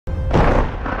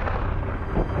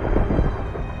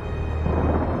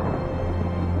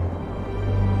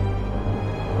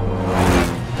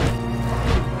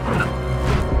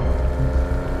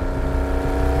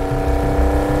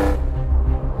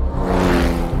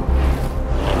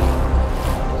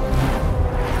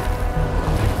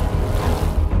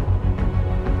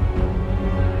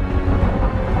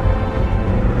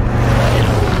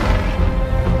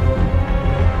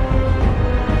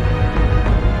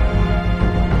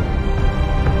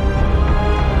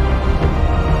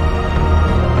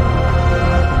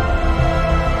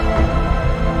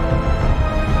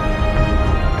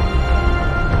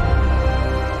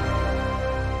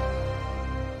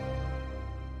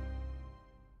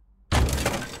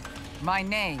My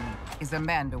name is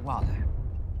Amanda Waller.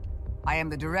 I am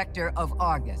the director of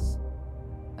Argus,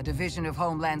 a division of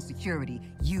Homeland Security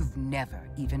you've never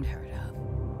even heard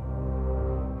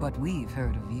of. But we've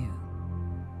heard of you.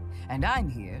 And I'm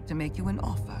here to make you an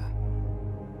offer.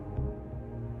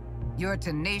 You're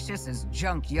tenacious as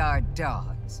junkyard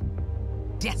dogs.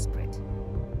 Desperate.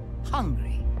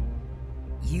 Hungry.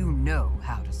 You know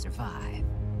how to survive.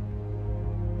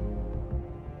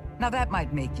 Now that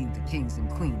might make you the kings and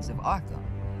queens of Arkham.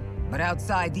 But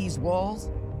outside these walls,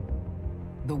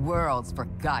 the world's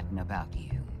forgotten about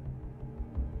you.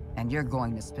 And you're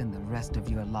going to spend the rest of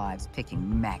your lives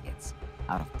picking maggots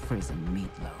out of prison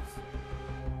meatloaf.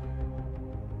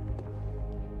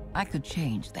 I could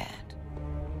change that.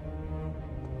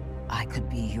 I could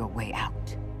be your way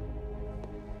out.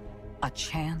 A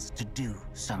chance to do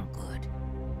some good.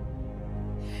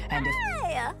 And if...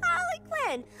 Hey, Harley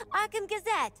Quinn, Arkham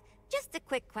Gazette. Just a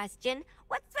quick question.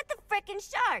 What's with the frickin'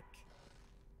 shark?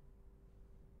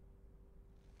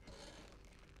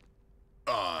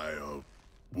 I,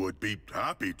 would be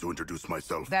happy to introduce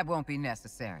myself. That won't be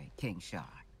necessary, King Shark.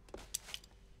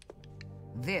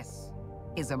 This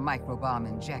is a microbomb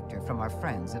injector from our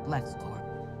friends at LexCorp.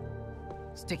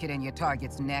 Stick it in your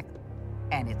target's neck,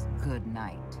 and it's good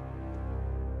night.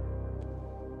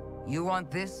 You want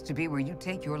this to be where you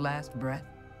take your last breath?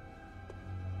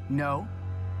 No?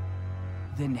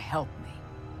 Then help me.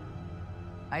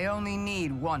 I only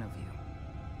need one of you.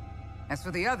 As for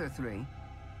the other three,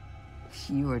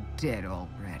 you're dead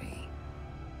already.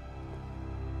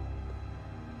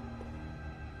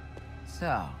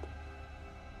 So,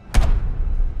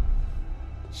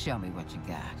 show me what you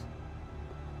got.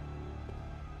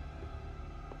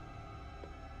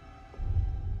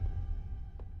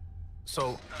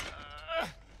 So...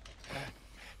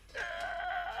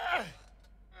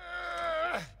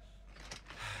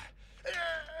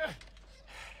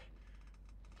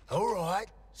 All right,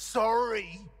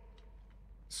 sorry.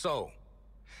 So,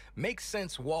 makes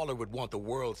sense Waller would want the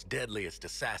world's deadliest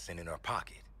assassin in her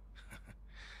pocket.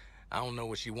 I don't know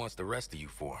what she wants the rest of you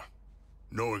for.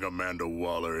 Knowing Amanda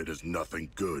Waller, it is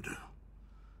nothing good.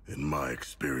 In my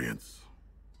experience.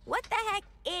 What the heck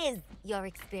is your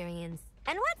experience?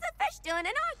 And what's the fish doing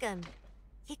in Arkham?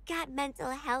 You got mental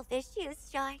health issues,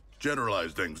 Shark.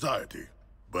 Generalized anxiety.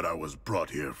 But I was brought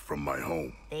here from my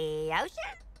home. The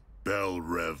ocean? Bell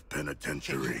Rev Can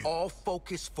Penitentiary. you all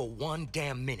focus for one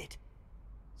damn minute?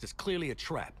 This is clearly a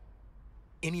trap.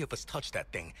 Any of us touch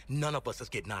that thing, none of us is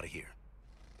getting out of here.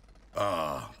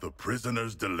 Ah, the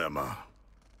prisoner's dilemma.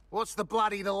 What's the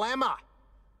bloody dilemma?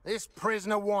 This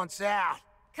prisoner wants out.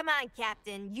 Come on,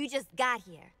 Captain. You just got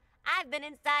here. I've been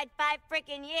inside 5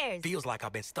 frickin' years. Feels like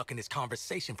I've been stuck in this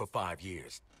conversation for 5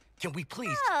 years. Can we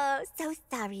please... Oh, so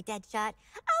sorry, Deadshot. Are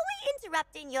we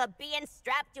interrupting your being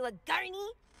strapped to a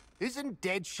gurney? Isn't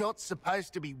Deadshot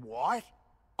supposed to be white?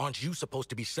 Aren't you supposed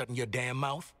to be shutting your damn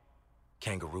mouth?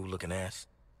 Kangaroo-looking ass.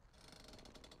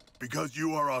 Because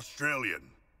you are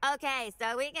Australian. Okay,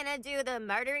 so we gonna do the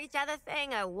murder each other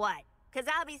thing or what? Cause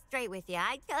I'll be straight with you.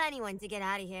 I'd kill anyone to get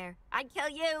out of here. I'd kill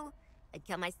you. I'd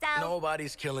kill myself.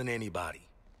 Nobody's killing anybody.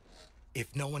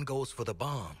 If no one goes for the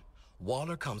bomb,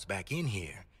 Waller comes back in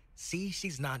here, sees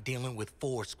she's not dealing with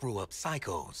 4 screw-up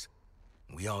psychos.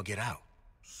 We all get out.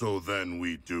 So then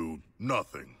we do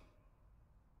nothing.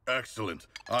 Excellent.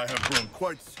 I have grown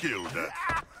quite skilled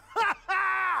at...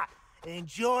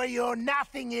 Enjoy your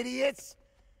nothing, idiots.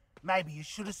 Maybe you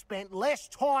should have spent less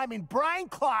time in brain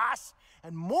class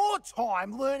and more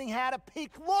time learning how to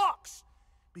pick locks.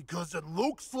 Because it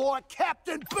looks like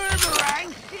Captain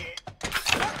Boomerang...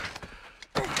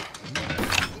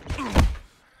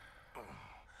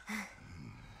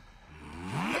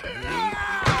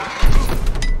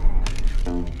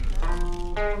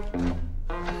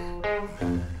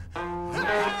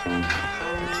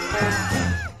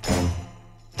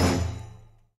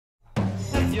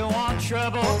 If you want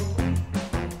trouble,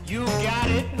 you got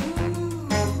it.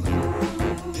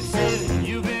 You said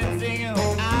you've been thinking,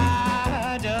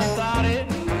 I just thought it.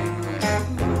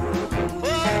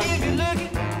 Well, if you're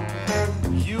looking,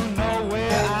 you know where.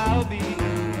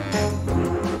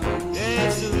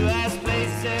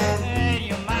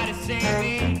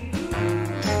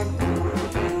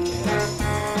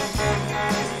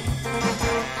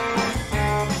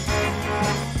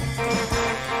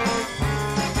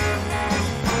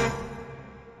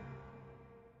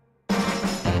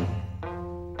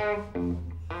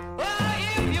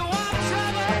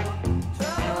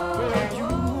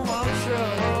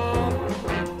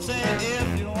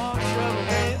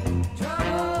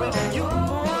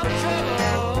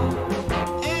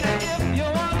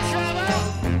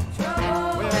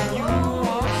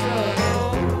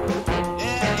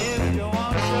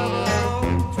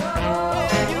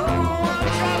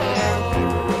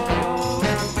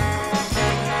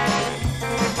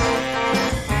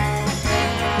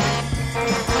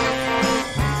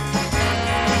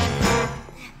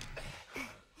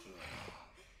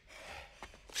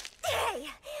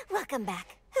 Welcome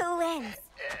back. Who wins?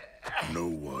 No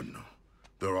one.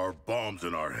 There are bombs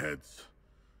in our heads.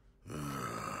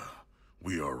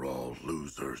 We are all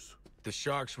losers. The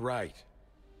Shark's right.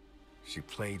 She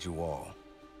played you all.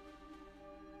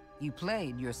 You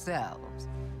played yourselves.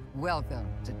 Welcome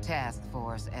to Task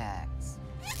Force X.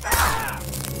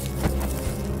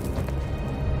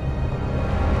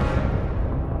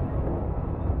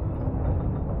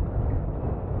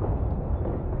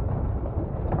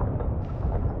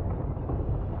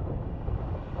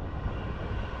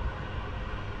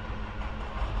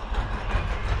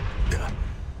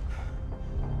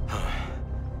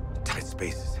 Tight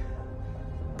spaces.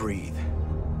 Breathe.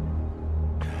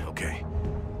 Okay.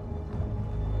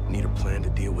 Need a plan to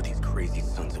deal with these crazy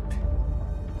sons of...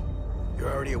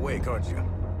 You're already awake, aren't you?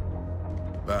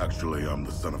 Actually, I'm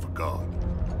the son of a god.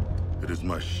 It is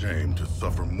my shame to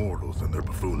suffer mortals and their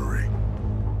buffoonery.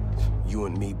 You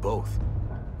and me both.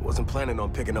 Wasn't planning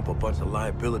on picking up a bunch of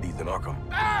liabilities in Arkham.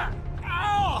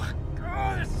 Oh,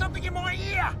 there's something in my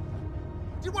ear!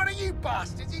 Did one of you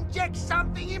bastards inject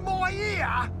something in my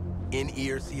ear?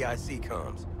 In-ear CIC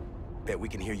comms. Bet we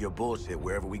can hear your bullshit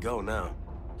wherever we go now.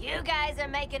 You guys are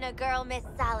making a girl miss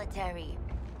solitary.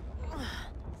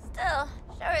 Still,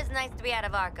 sure is nice to be out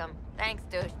of Arkham. Thanks,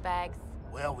 douchebags.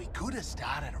 Well, we could have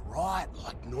started a riot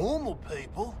like normal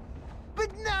people. But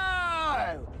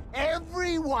no!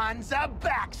 Everyone's a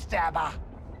backstabber!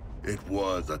 It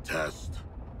was a test.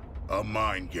 A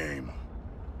mind game.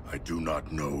 I do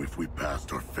not know if we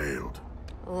passed or failed.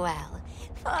 Well,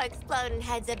 4 exploding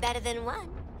heads are better than 1.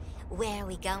 Where are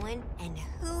we going, and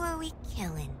who are we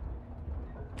killing?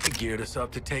 They geared us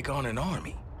up to take on an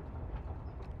army.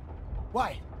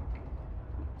 Wait.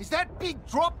 Is that big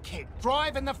dropkick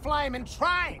driving the flaming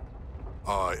train?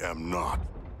 I am not.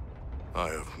 I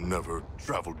have never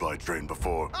traveled by train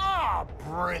before. Oh,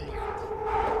 brilliant.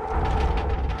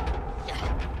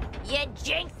 You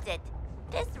jinxed it.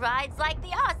 This ride's like the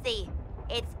Aussie.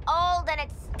 It's old and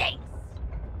it stinks.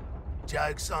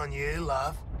 Joke's on you,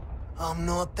 love. I'm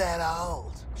not that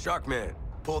old. Sharkman,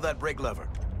 pull that brake lever.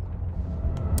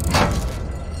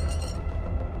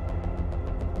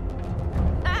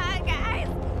 Guys,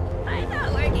 I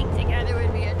thought working together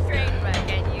would be a train wreck,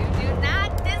 and you do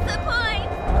not disappoint.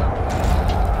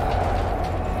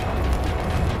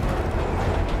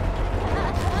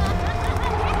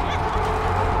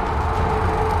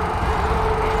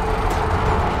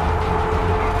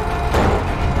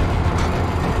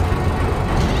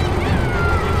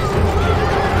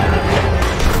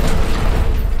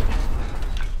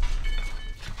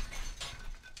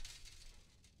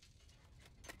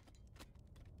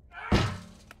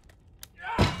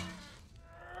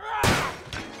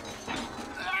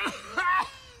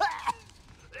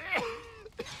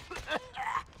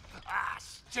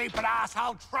 Stupid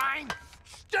asshole train!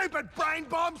 Stupid brain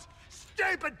bombs!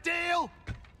 Stupid deal!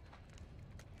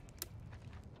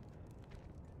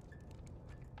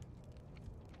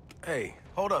 Hey,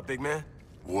 hold up, big man.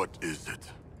 What is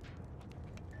it?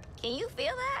 Can you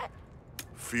feel that?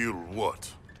 Feel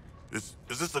what? Is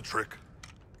this a trick?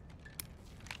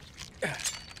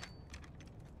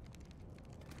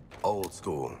 Old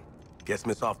school. Guess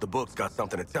Miss Off the Books got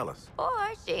something to tell us.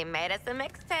 Or she made us a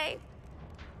mixtape.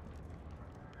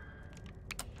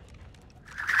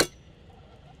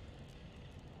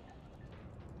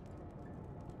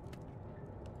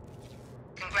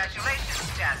 Congratulations,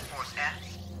 Task Force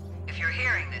X. If you're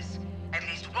hearing this, at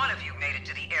least one of you made it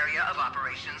to the area of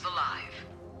operations alive.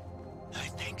 No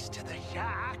thanks to the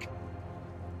shark.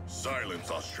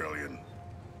 Silence, Australian.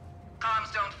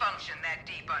 Comms don't function that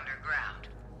deep underground,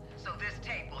 so this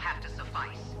tape will have to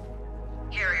suffice.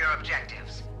 Here are your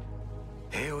objectives.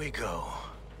 Here we go.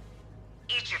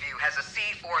 Each of you has a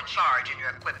C4 charge in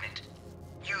your equipment.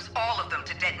 Use all of them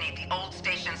to detonate the old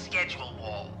station schedule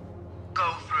wall.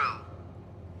 Go through.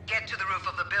 Get to the roof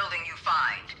of the building you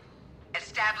find.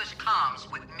 Establish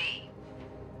comms with me.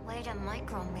 Way to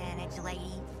micromanage,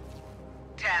 lady.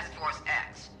 Task Force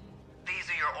X. These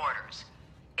are your orders.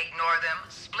 Ignore them,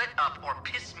 split up, or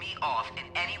piss me off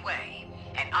in any way,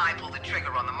 and I pull the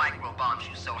trigger on the microbombs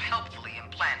you so helpfully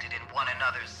implanted in one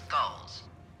another's skulls.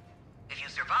 If you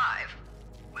survive,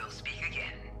 we'll speak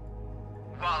again.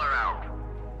 Waller out.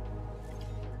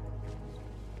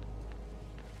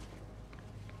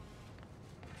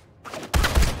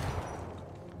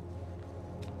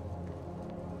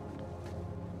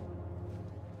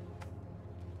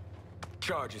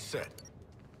 Charge is set.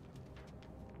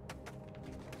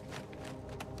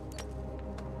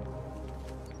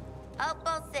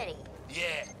 Hopeful City.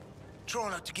 Yeah. Try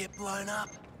not to get blown up.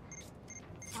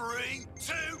 3,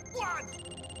 2,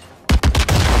 1!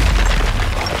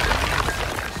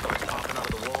 starts popping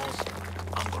out of the walls,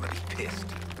 I'm gonna be pissed.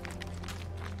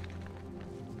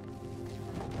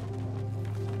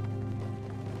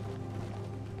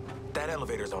 That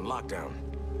elevator's on lockdown.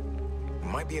 We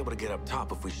might be able to get up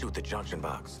top if we shoot the junction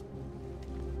box.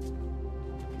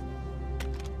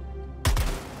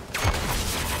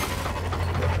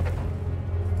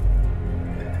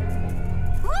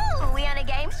 Ooh, we on a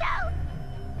game show?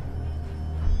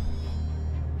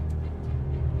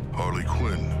 Harley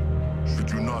Quinn, should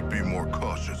you not be more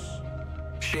cautious?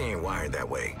 She ain't wired that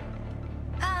way.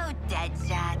 Oh,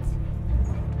 Deadshot.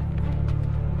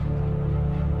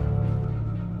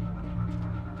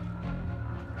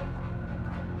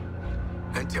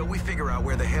 Until we figure out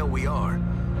where the hell we are,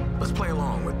 let's play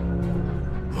along with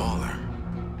Waller.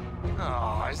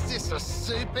 Oh, is this a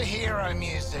superhero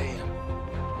museum?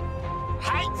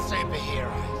 Hate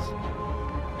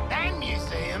superheroes. And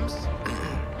museums.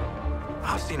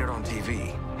 I've seen it on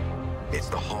TV. It's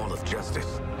the Hall of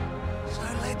Justice. So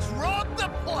let's rob the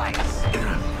place!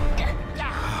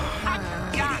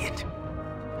 Idiot.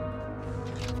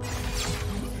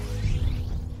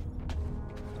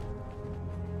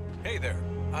 Hey there,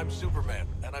 I'm Superman,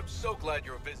 and I'm so glad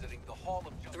you're visiting the Hall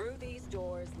of Justice. Through these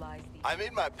doors lies the... I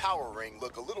made my power ring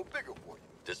look a little bigger for you.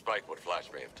 Despite what Flash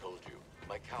may have told you,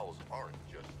 my cowls aren't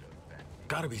just a fancy.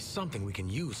 Gotta be something we can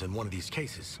use in one of these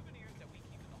cases. Souvenirs that we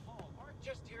keep in the hall aren't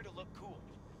just here to look cool.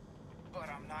 But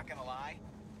I'm not gonna lie,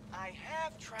 I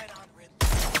have tried on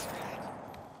Ridley's hat.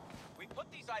 We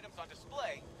put these items on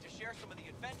display to share some of the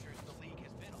adventures the League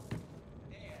has been on.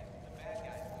 And the bad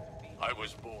guys will be... I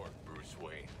was born Bruce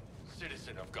Wayne,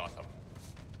 citizen of Gotham.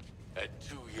 At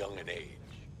too young an age,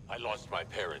 I lost my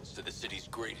parents to the city's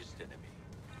greatest enemy.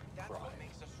 That's what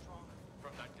makes us stronger.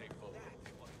 From that day forward,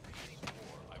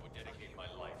 I would dedicate my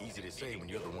life. Easy to say when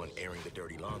you're the one airing the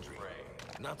dirty laundry.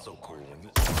 Not so cool when you...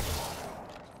 So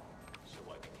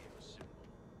I became a symbol.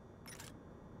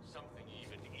 Something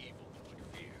even evil would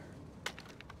fear.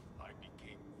 I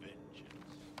became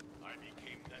vengeance. I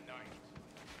became the night.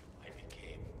 I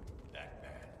became that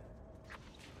man.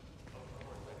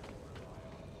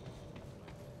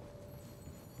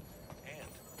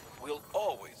 And we'll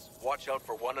always watch out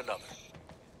for one another.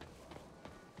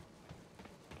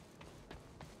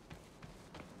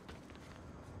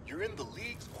 You're in the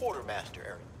League's quartermaster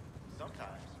area.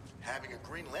 Sometimes, having a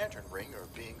Green Lantern ring or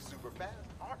being super fast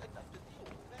aren't enough to deal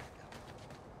with that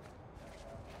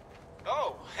guy.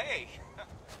 Oh, hey!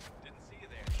 Didn't see you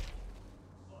there.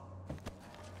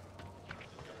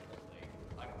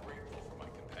 I'm grateful for my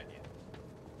companion.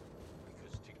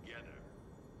 Because together,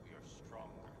 we are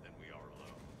stronger than we are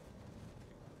alone.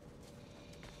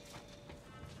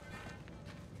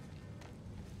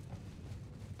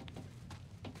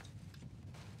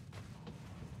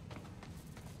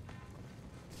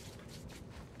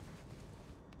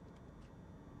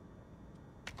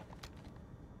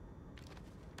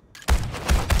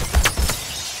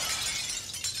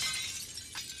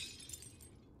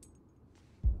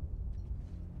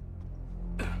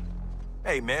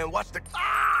 Hey, man, watch the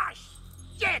Ah,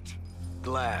 shit!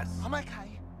 glass. I'm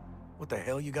okay. What the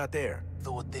hell you got there?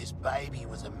 Thought this baby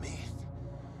was a myth.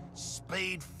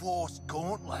 Speed Force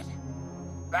Gauntlet.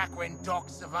 Back when Doc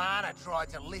Savannah tried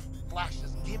to lift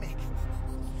Flash's gimmick.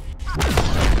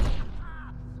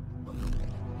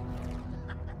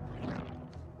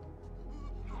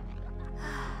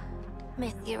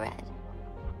 Miss you, Red.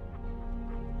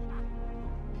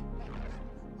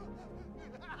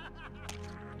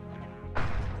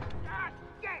 Ah,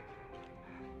 shit!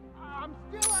 I'm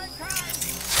still okay!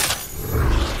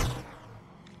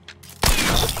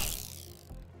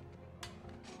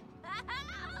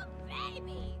 Oh,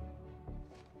 baby!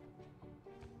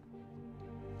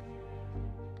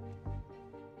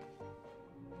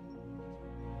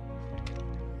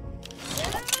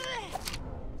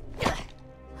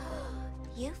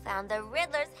 You found the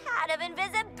Riddler's hat of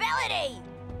invisibility!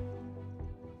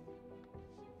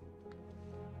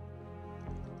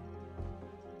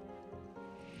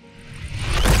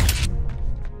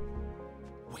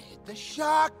 Where'd the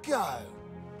shark go?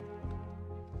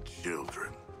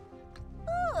 Children.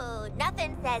 Ooh,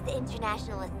 nothing says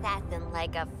international assassin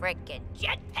like a frickin'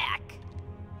 jetpack.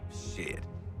 Shit.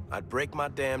 I'd break my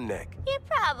damn neck. You're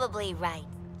probably right.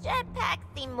 Jetpacks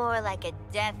seem more like a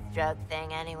Deathstroke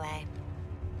thing anyway.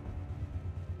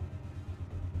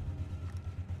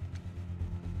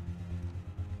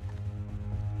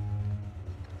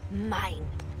 Mine.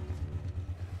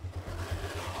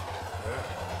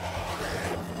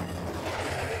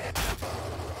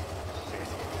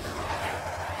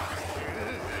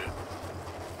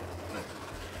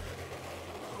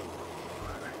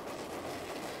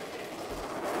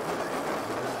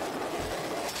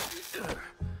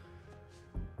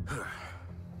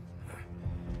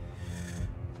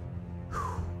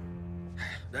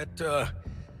 That,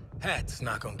 hat's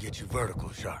not gonna get you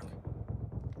vertical, Shark.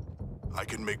 I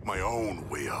can make my own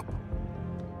way up.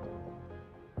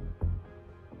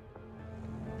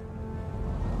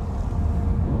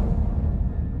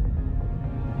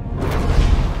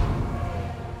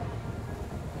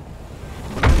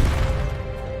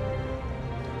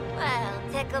 Well,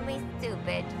 tickle me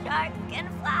stupid. Sharks can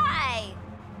fly.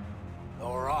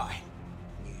 Alright.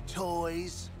 New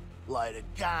toys, load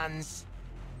of guns.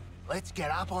 Let's get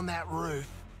up on that roof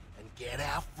and get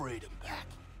our freedom back.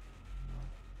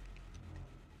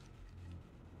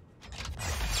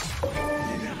 Let's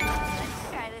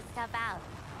try this stuff out.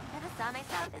 Never saw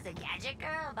myself as a gadget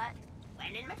girl, but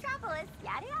when in Metropolis,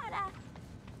 yada yada.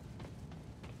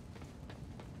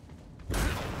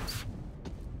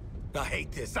 I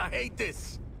hate this, I hate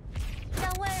this!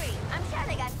 Don't worry, I'm sure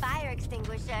they got fire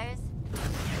extinguishers.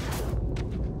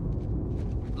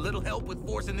 Little help with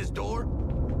forcing this door?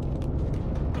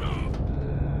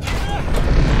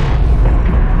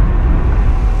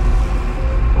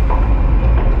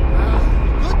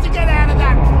 Good to get out of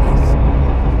that place.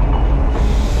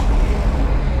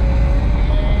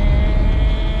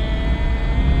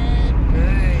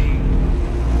 Hey.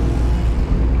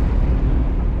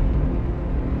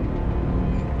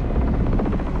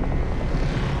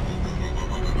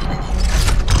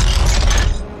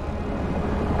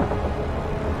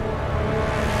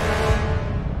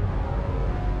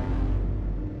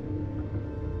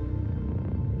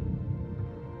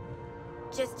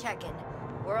 Just checking.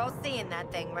 We're all seeing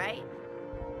that thing, right?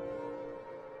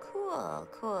 Cool,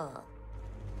 cool.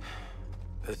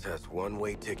 This has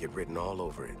one-way ticket written all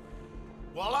over it.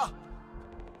 Walla?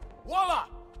 Walla!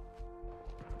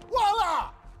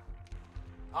 Walla!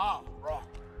 Oh, right.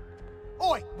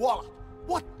 Oi, Walla,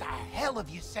 what the hell have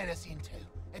you sent us into?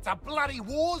 It's a bloody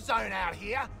war zone out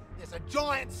here. There's a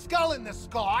giant skull in the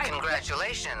sky.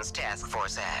 Congratulations, Task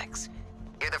Force X.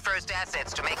 You're the first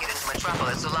assets to make it into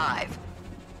Metropolis alive.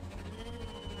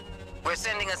 We're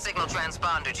sending a signal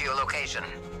transponder to your location.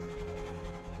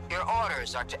 Your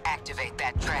orders are to activate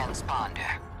that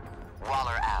transponder.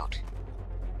 Waller out.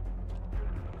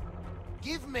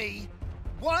 Give me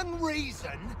one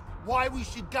reason why we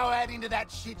should go out into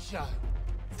that shit show.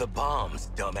 The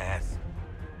bombs, dumbass.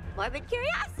 Morbid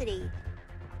curiosity.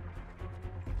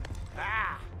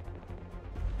 Ah!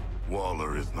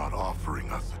 Waller is not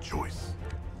offering us a choice.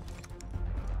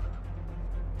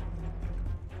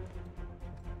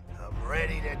 I'm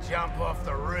ready to jump off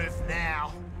the roof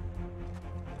now.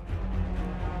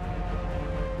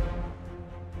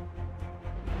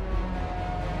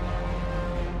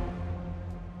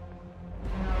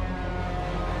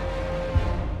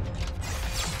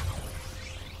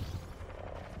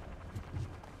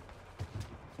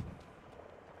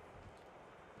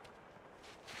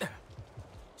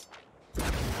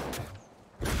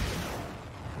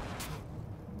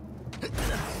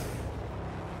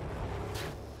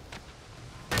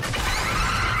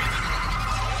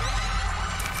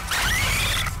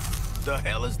 The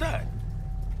hell is that?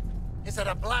 Is it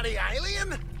a bloody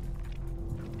alien?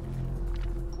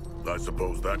 I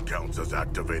suppose that counts as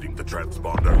activating the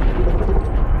transponder.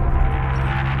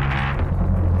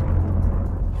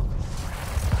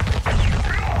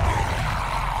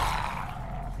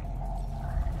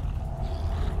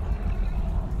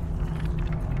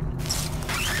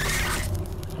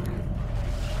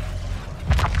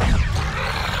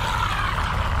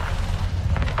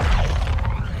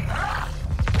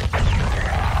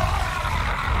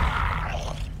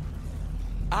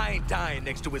 I ain't dying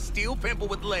next to a steel pimple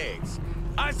with legs.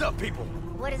 Eyes up, people!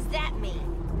 What does that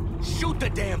mean? Shoot the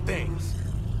damn things!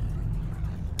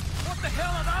 What the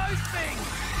hell are those things?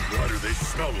 Why do they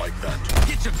smell like that?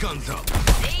 Get your guns up!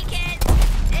 See, kids?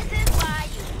 This is why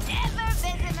you never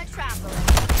visit Metropolis.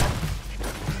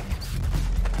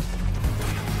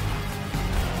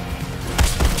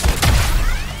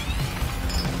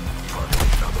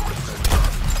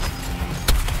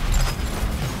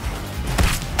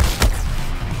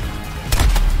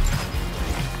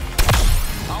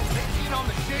 I'll pitch in on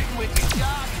the shooting with you,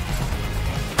 Shark.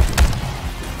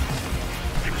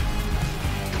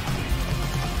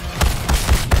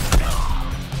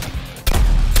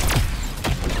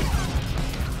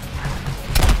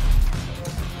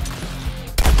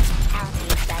 Healthy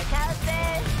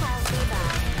psychosis, healthy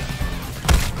body.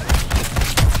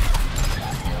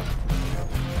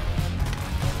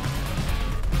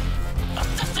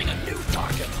 Assessing a new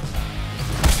target!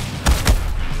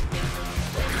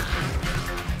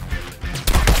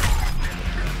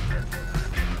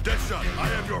 Deadshot, I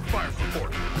am your fire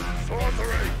support.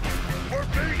 Sorcery! We're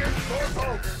being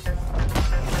ensorcelled!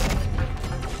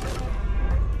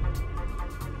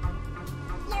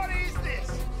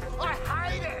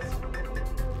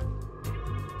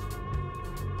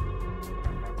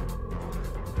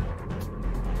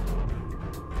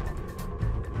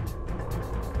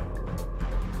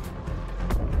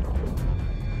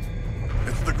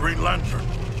 Green Lantern,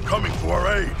 coming to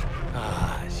our aid.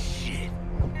 Ah, shit.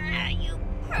 You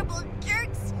purple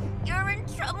jerks! You're in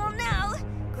trouble now!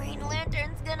 Green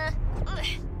Lantern's gonna...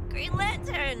 Green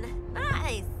Lantern!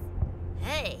 Nice!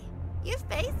 Hey, your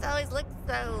face always looks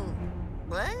so...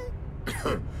 What?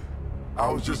 I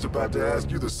was just about to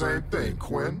ask you the same thing,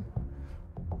 Quinn.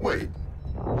 Wait,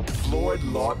 Floyd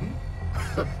Lawton?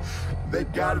 They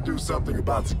gotta do something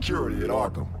about security at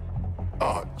Arkham.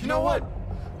 You know what?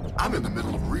 I'm in the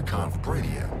middle of a recon for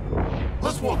Brainiac.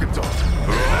 Let's walk and talk.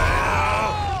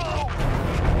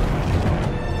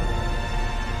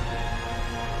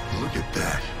 Look at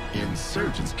that.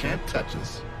 Insurgents can't touch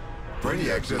us.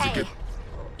 Brainiac says it Hey,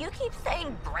 you keep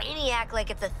saying Brainiac like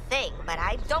it's a thing, but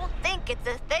I don't think it's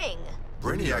a thing.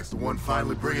 Brainiac's the one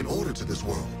finally bringing order to this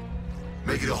world.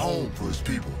 Making a home for his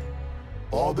people.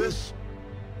 All this,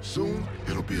 soon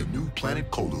it'll be a new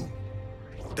planet Kolu.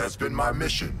 That's been my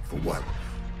mission for what,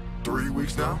 3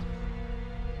 weeks now?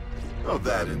 Of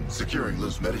that and securing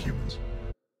loose metahumans.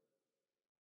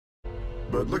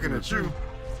 But looking at you,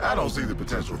 I don't see the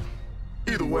potential.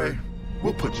 Either way,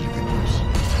 we'll put you to good use.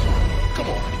 Come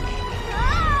on.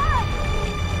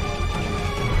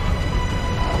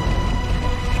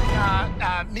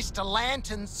 Mr.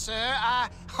 Lantern, sir,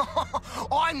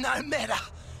 I'm no matter.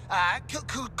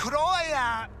 Could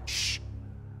I, shh?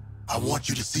 I want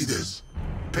you to see this.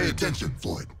 Pay attention,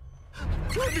 Floyd.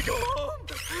 Let me go home,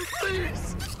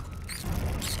 please.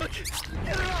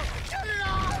 Get it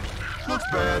off! Looks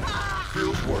bad,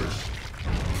 feels worse.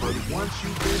 But once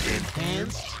you've been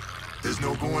enhanced, there's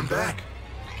no going back.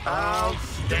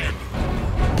 Outstanding.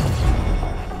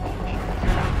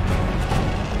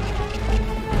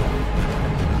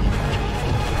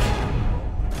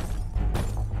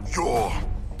 You're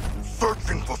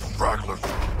searching for stragglers.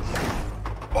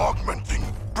 Augmenting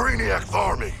Brainiac's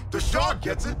army. The Shard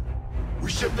gets it. We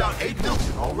shipped out 8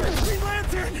 million already. Green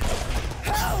Lantern!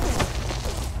 Help!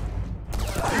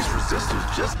 These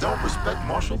resistors just don't respect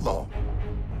martial law.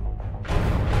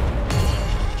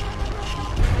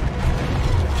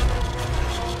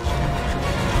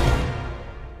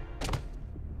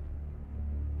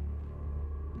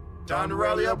 Time to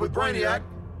rally up with Brainiac.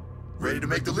 Ready to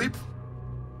make the leap?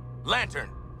 Lantern,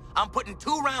 I'm putting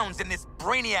 2 rounds in this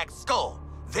Brainiac skull.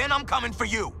 Then I'm coming for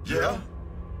you. Yeah?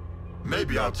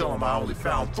 Maybe I'll tell him I only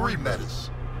found 3 metas.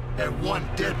 And 1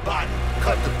 dead body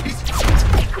cut to pieces.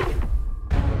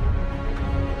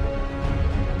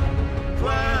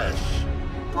 Flash!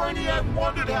 Brainiac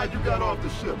wondered how you got off the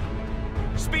ship.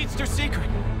 Speedster secret.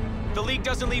 The League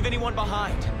doesn't leave anyone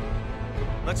behind.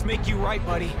 Let's make you right,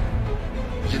 buddy.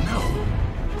 You know,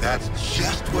 that's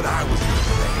just what I was gonna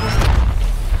say.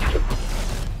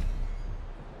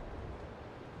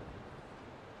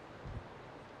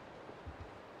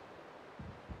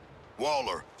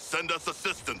 Waller, send us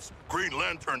assistance. Green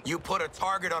Lantern. You put a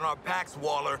target on our backs,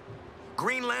 Waller.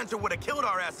 Green Lantern would have killed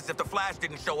our asses if the Flash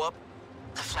didn't show up.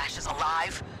 The Flash is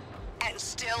alive? And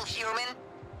still human?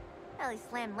 Well, he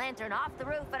slammed Lantern off the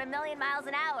roof at 1,000,000 miles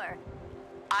an hour.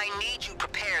 I need you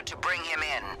prepared to bring him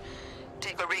in.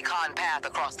 Take a recon path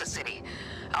across the city.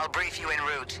 I'll brief you en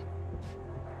route.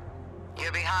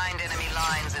 You're behind enemy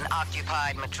lines in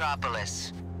occupied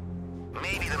Metropolis.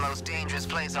 Maybe the most dangerous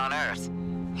place on Earth.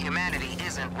 Humanity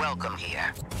isn't welcome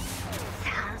here.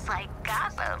 Sounds like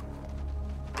Gotham.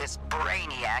 This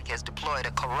Brainiac has deployed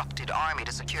a corrupted army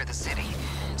to secure the city.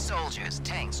 Soldiers,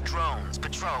 tanks, drones,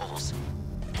 patrols.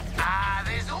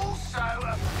 There's also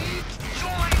a big,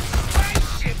 giant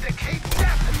spaceship that keeps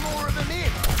zapping more of them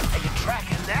in. Are you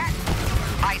tracking that?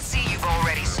 I see you've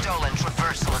already stolen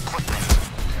traversal equipment.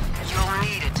 You'll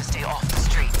need it to stay off the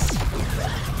streets.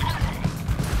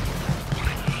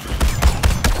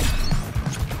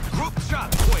 Group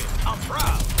shot, Quinn. I'm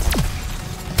proud.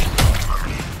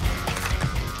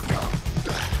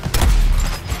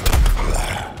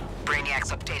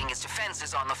 Brainiac's updating his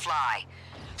defenses on the fly.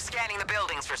 Scanning the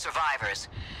buildings for survivors.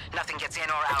 Nothing gets in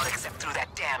or out except through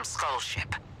that damn skull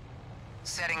ship.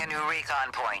 Setting a new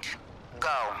recon point.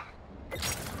 Go.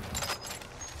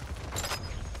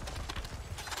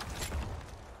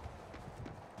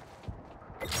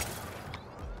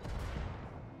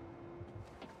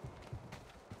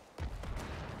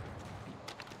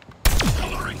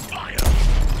 Coloring fire.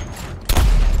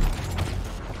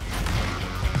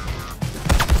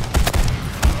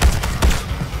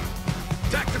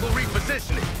 Tactical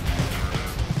repositioning.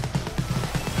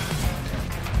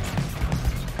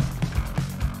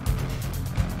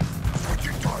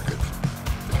 Switching targets.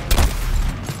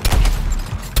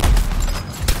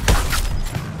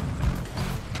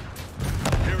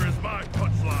 Here is my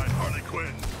punchline, Harley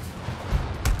Quinn.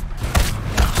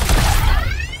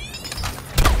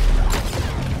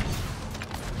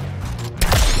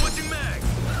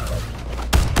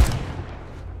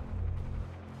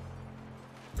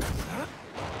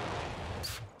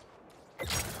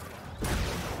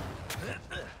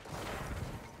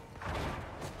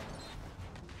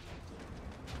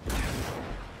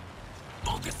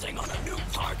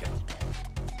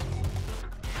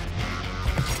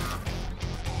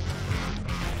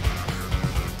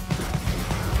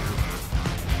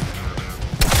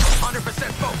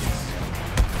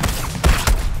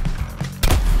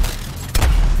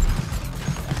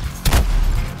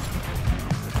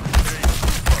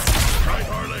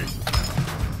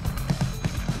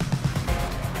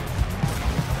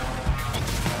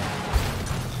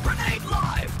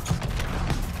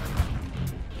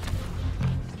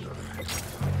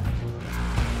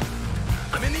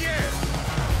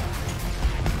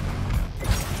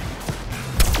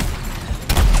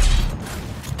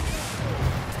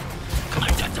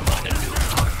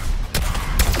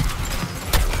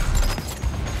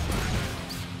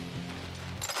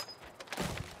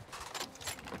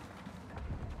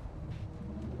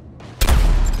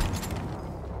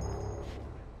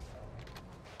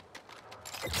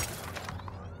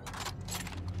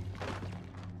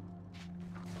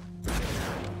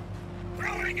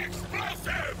 Throwing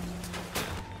explosive!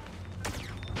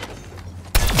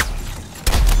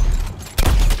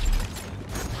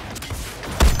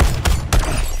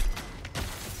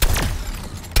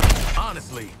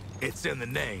 Honestly, it's in the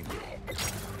name.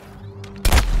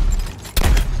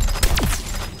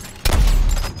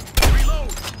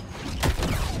 Reload!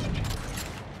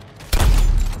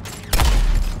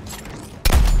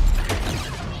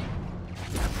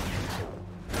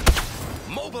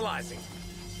 Mobilizing!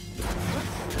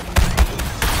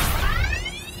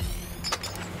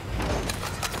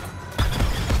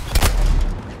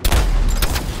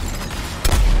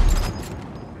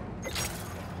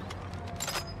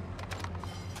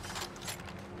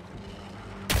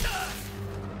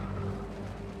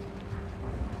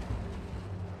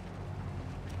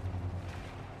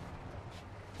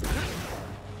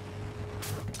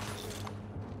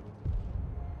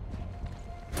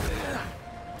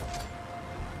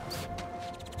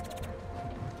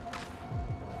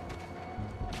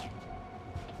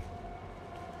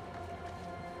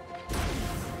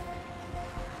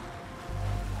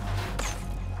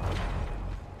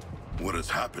 What has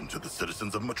happened to the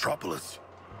citizens of Metropolis?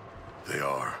 They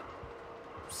are...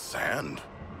 sand?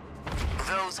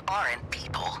 Those aren't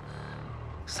people.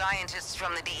 Scientists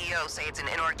from the DEO say it's an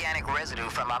inorganic residue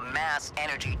from a mass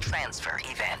energy transfer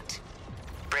event.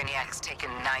 Brainiac's taken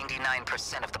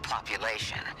 99% of the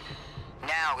population.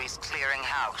 Now he's clearing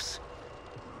house.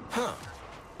 Huh.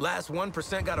 Last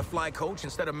 1% got a fly coach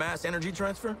instead of mass energy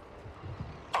transfer?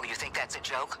 Oh, you think that's a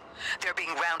joke? They're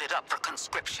being rounded up for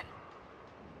conscription.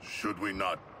 Should we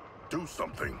not do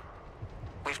something?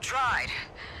 We've tried.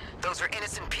 Those are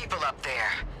innocent people up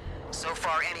there. So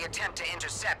far, any attempt to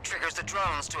intercept triggers the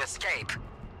drones to escape.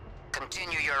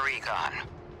 Continue your recon.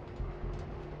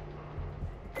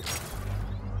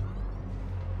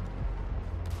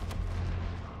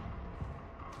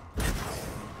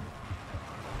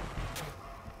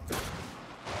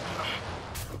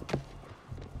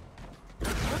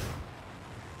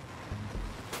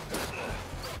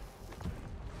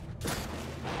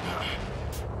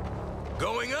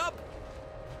 Going up?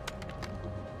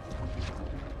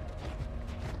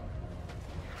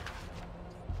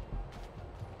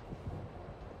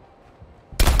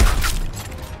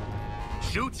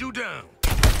 Shoot you down.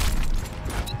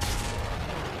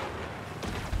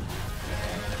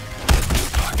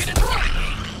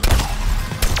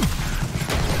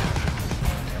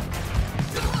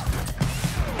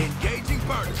 Engaging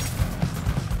furnace.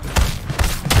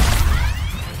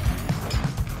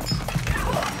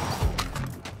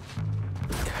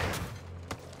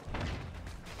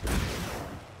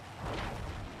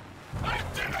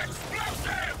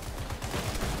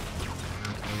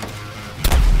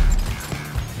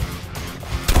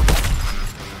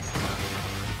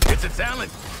 It's a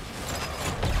talent.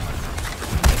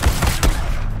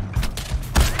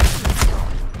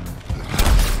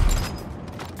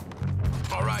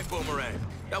 All right, Boomerang.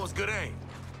 That was good aim.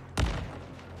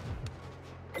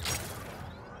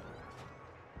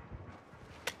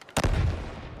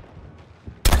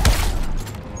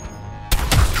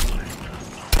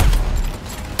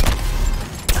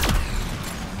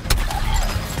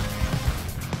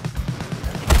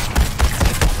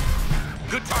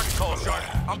 Good target call, Shark.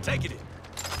 I'm taking it.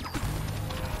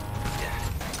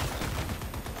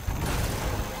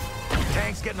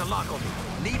 Tank's getting a lock on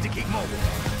me. Need to keep mobile.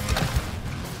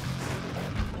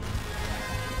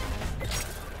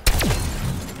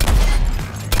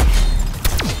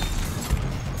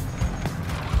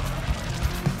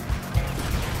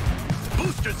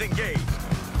 Boosters engaged.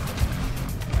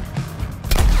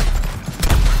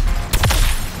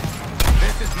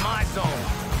 This is my zone.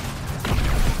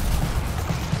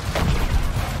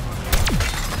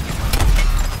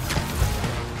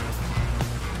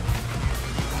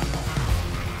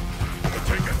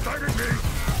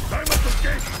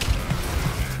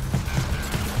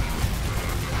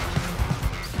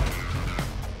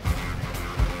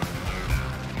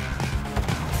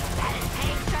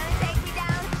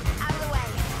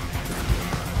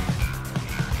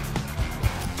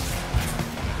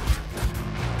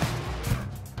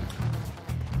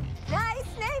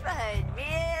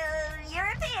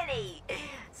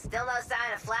 Still no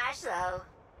sign of Flash, though.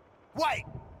 Wait,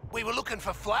 we were looking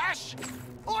for Flash?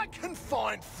 I can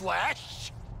find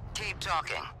Flash. Keep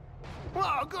talking. Well,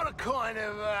 I've got a kind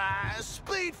of,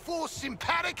 Speed Force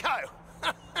simpatico.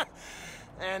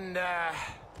 and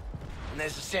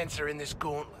there's a sensor in this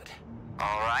gauntlet.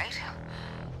 All right.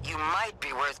 You might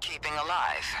be worth keeping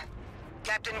alive.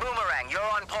 Captain Boomerang, you're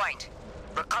on point.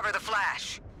 Recover the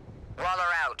Flash.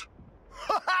 Waller out.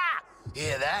 Ha ha!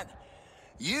 Hear that?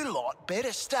 You lot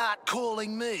better start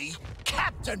calling me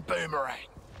Captain Boomerang.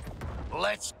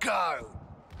 Let's go.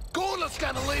 Gauntlet's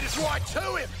gonna lead us right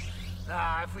to him.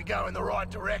 If we go in the right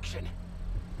direction.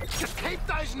 Just keep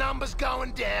those numbers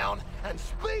going down, and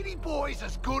Speedy Boy's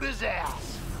as good as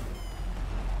ours.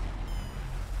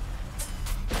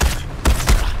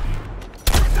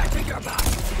 What's that think about?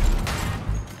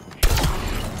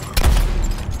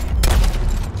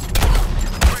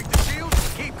 Break the shield,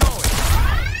 keep going.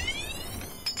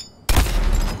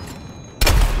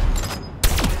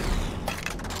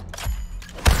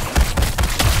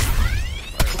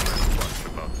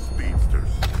 About speedsters.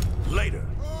 Later.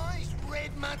 He's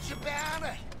read much about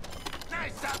it. No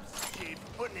substitute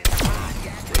for putting in the hard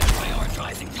yet.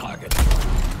 Prioritizing targets.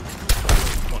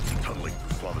 Quantum tunneling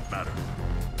through solid matter.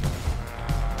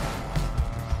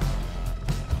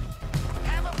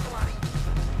 Have a bloody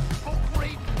book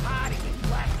reading party in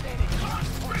Black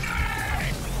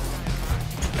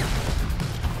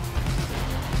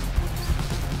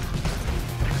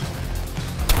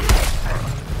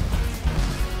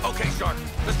Okay, Shark,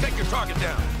 let's take your target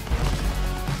down.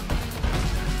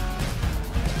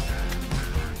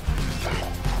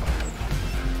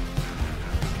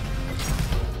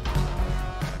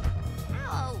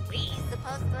 How are we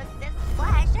supposed to assist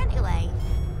Flash anyway?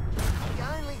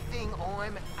 The only thing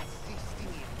I'm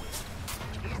assisting him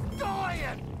with is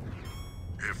dying!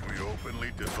 If we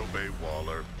openly disobey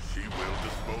Waller, she will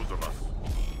dispose of us.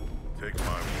 Take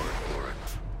my word for it.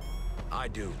 I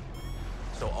do.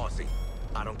 So, Aussie,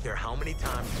 I don't care how many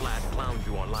times Flash clowns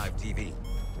you on live TV.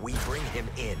 We bring him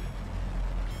in.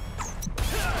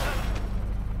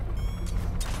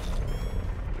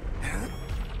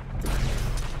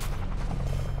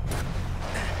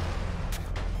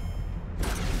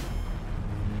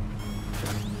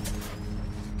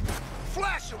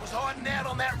 Flasher was hiding out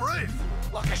on that roof,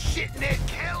 like a shit Ned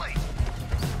Kelly.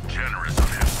 Generous of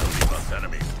him to leave us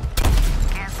enemies.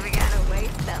 Guess we gotta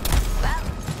waste them. Well,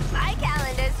 my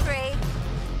calendar's free.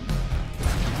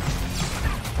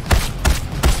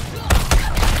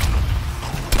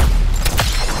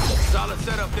 Solid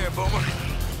setup there, Boomer.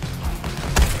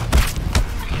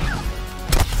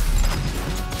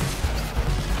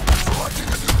 Selecting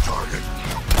a new target.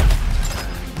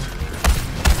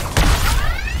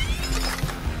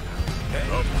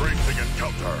 A bracing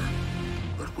encounter.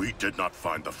 But we did not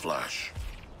find the Flash.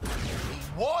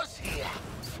 He was here.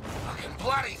 I can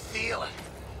bloody feel it.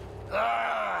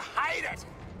 Hate it.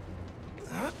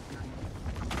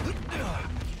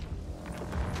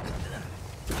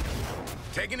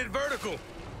 Taking it vertical.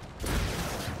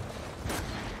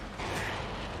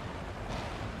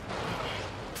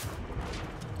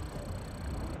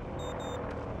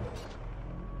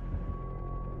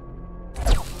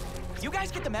 You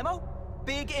guys get the memo?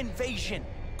 Big invasion.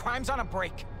 Crime's on a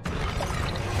break.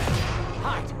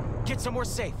 Hide. Get somewhere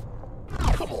safe.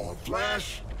 Come on,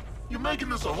 Flash. You're making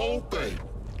this a whole thing.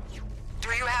 Do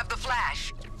you have the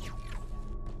Flash?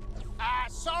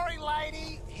 Sorry,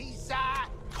 lady. He's,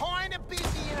 kinda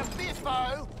busy in a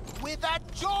biffo with a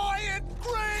giant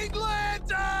Green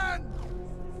Lantern!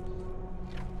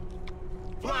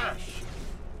 Flash,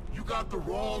 you got the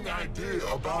wrong idea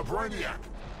about Brainiac.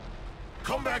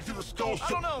 Come back to the Skull Ship. I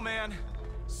don't know, man.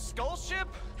 Skull Ship?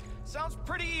 Sounds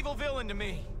pretty evil villain to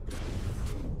me.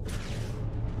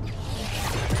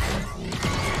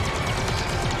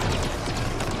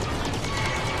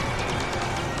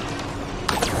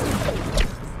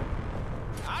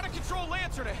 Out of control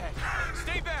lantern ahead.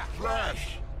 Stay back.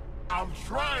 Flash, I'm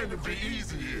trying to be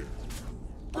easy here.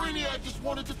 Brainiac just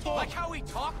wanted to talk. Like how he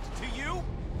talked to you?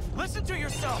 Listen to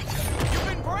yourself. You've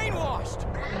been brainwashed.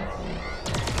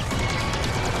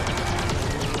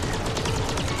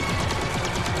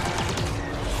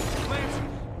 Lantern,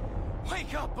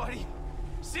 wake up, buddy.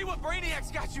 See what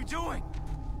Brainiac's got you doing.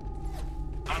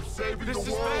 I'm saving This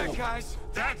the is world. bad, guys.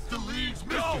 That's the League's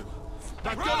mission. Go!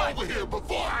 Now Run! get over here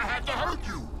before I have to hurt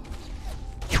you.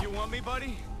 You want me,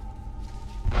 buddy?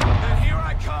 Then here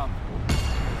I come.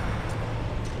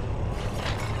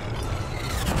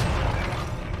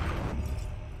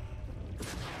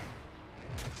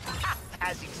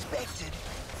 As expected,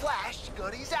 Flash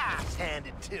got his ass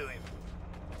handed to him.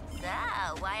 So,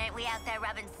 why aren't we out there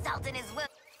rubbing salt in his wound?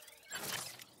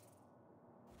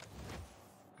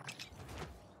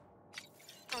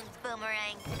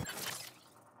 Boomerang.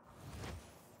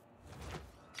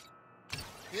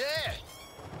 Yeah.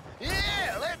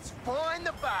 Yeah, let's find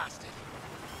the bastard.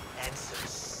 And some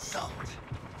salt.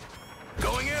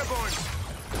 Going airborne.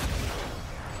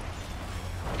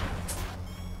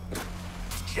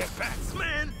 Jetpacks,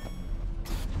 man.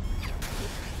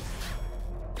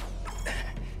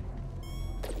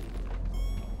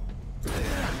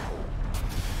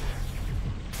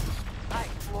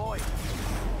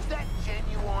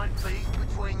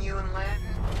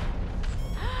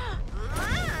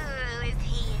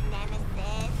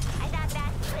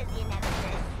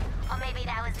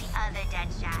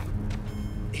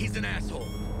 He's an asshole.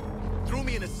 Threw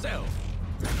me in a cell.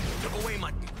 Took away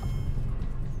my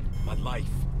life.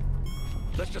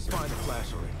 Let's just find the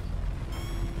flash already.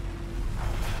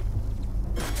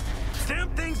 Damn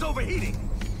thing's overheating!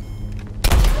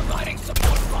 Providing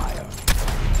support fire!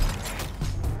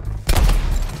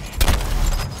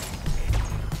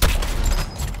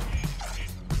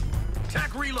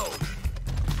 Attack reload!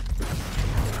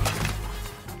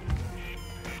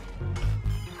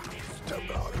 Step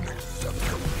out and accept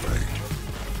your fate.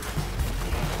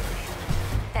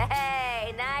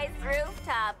 Hey, nice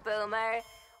rooftop, Boomer.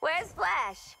 Where's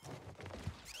Flash?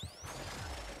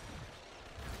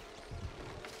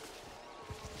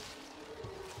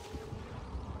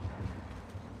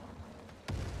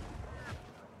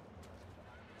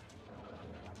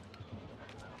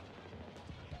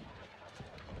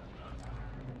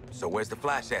 So where's the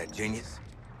flash at, genius?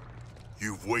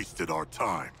 You've wasted our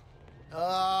time.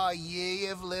 Oh, ye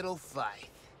of little faith.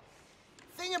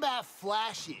 Thing about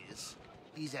Flash is,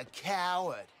 he's a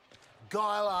coward.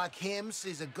 Guy like him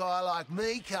sees a guy like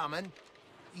me coming,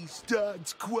 he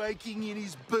starts quaking in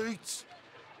his boots.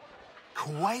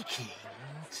 Quaking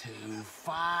too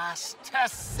fast to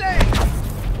see!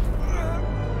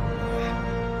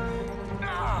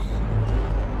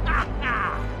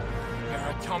 Your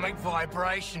atomic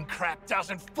vibration crap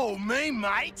doesn't fool me,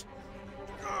 mate!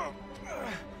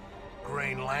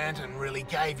 Green Lantern really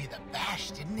gave you the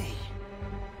bash, didn't he?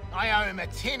 I owe him a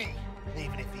tinny,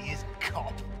 even if he is a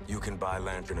cop. You can buy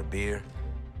Lantern a beer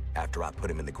after I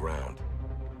put him in the ground.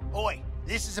 Oi,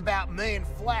 this is about me and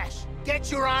Flash.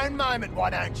 Get your own moment, why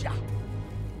don't ya?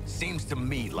 Seems to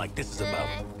me like this is about...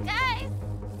 Guys!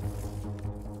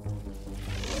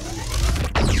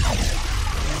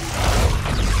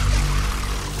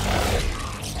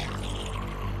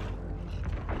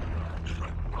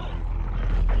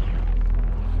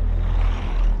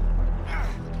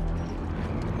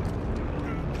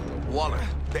 Waller,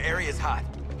 the area's hot.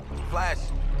 Flash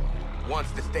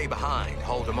wants to stay behind,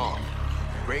 hold him off.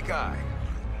 Great guy.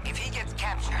 If he gets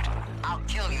captured, I'll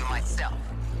kill you myself.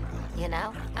 You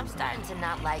know, I'm starting to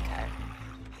not like her.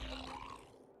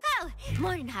 Oh,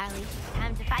 morning, Harley.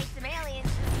 Time to fight some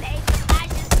aliens and save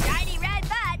Flash's shiny red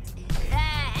butt. The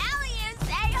hell you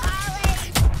say, Harley?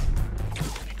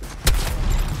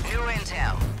 New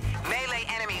intel. Melee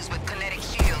enemies with kinetic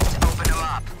shields to open them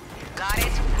up. Got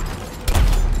it?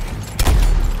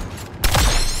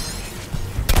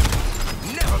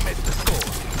 Never miss the score.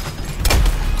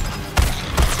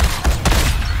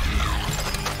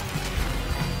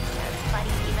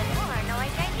 Buddy's even more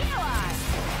annoyed than you are.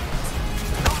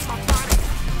 Not my buddy,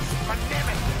 my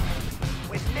nemesis.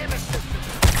 With nemesis.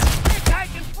 You're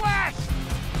taking Flash!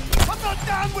 I'm not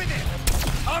done with it!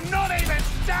 I'm not even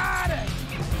started!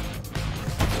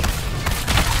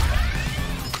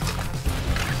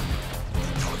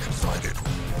 Target sighted.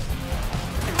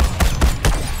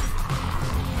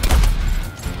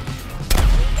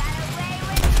 We got away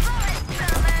with bullets,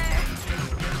 Boomer.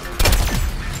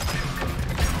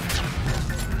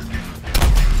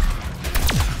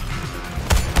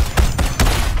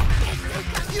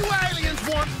 You aliens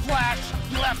want Flash,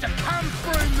 you'll have to come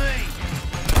through me!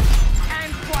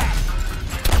 And Flash!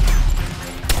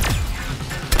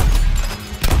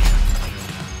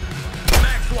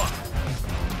 Max one.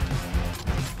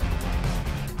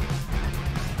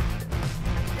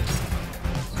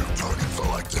 New target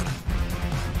selected.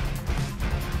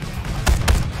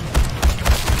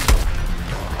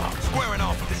 Squaring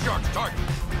off with the shark's target.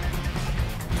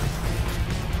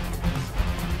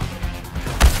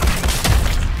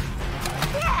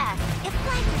 Yeah, if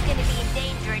Flash is gonna be in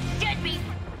danger, it should be...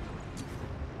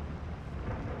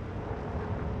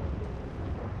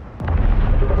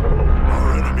 Our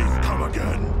enemies come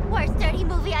again. Worst dirty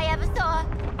movie I ever saw.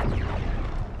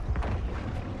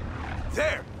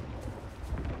 There!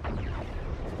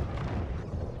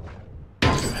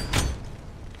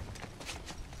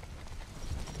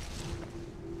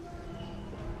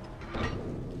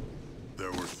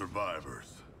 There were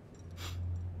survivors.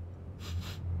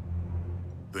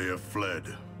 They have fled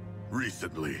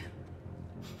recently,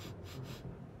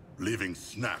 leaving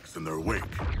snacks in their wake.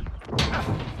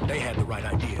 They had the right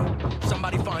idea.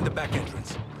 Somebody find the back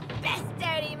entrance. Best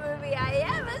dirty movie I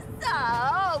ever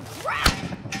saw. Oh, crap!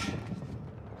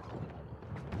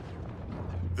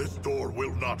 This door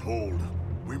will not hold.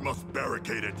 We must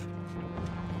barricade it.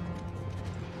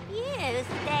 You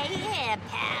stay here,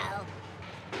 pal.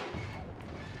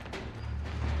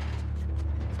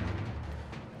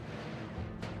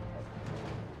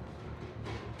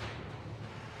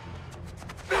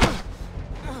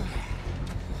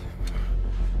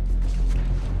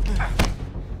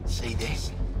 See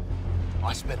this?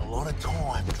 I spent spent a lot of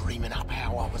time dreaming up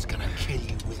how I was gonna kill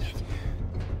you with it.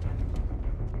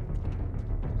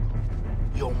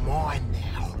 You're mine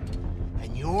now,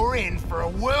 and you're in for a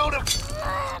world of...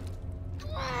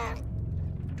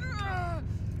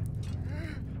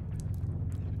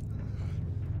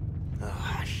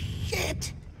 Ah,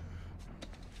 shit!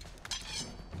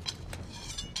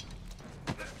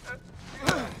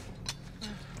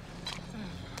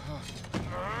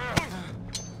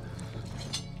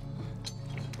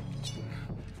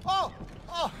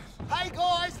 Oh, hey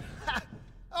guys!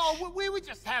 Oh, we were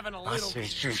just having a little... I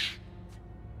said, shh.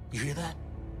 You hear that?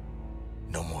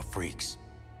 No more freaks.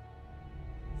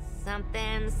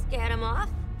 Something scared him off?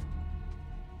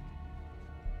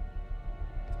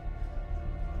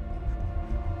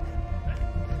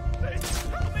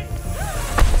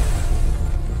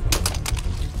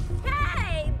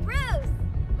 Hey, Bruce!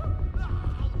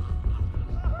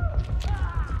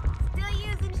 Still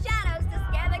using shadows to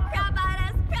scare the crap out of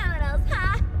us criminals,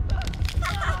 huh?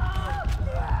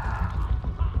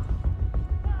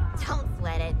 Don't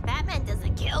sweat it. Batman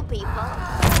doesn't kill people.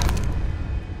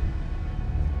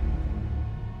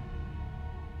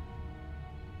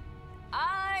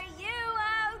 Are you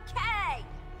okay?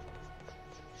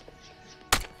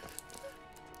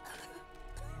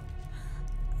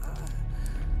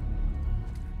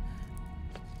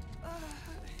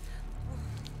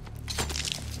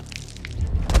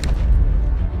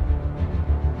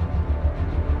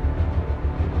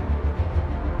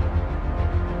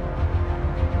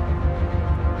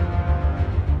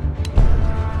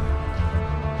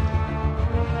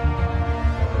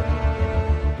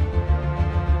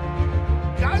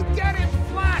 Go get him,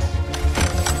 Flash!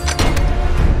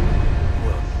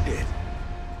 Well, shit.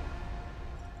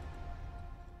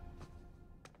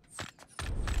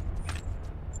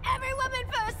 Every woman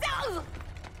for herself!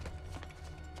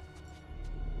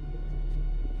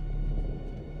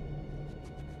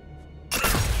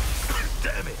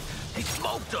 Damn it! He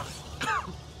smoked us!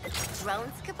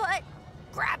 Drone's kaput.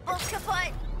 Grapple's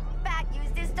kaput. Back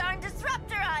used his darn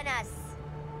disruptor on us.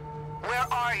 Where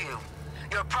are you?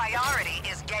 Your priority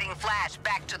is getting Flash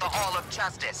back to the Hall of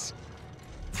Justice.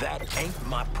 That ain't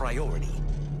my priority.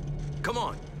 Come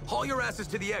on, haul your asses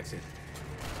to the exit.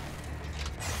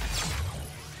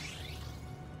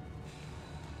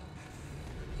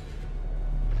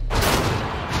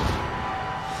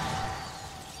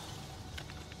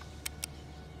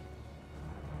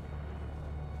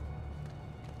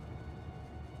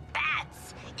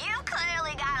 Bats, you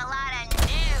clearly got a lot of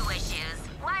new issues.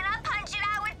 Why not punch it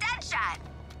out with Deadshot?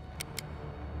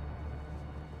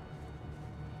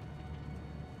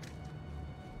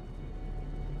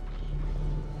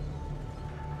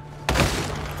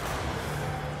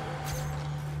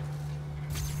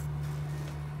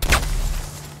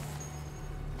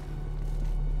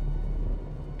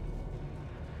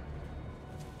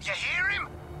 You hear him?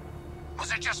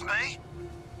 Was it just me?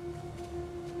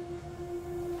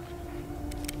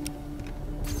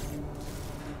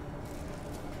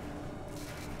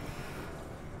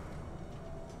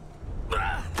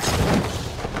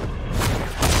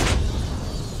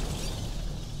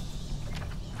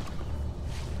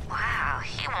 Wow,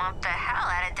 he whomped the hell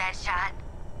out of Deadshot.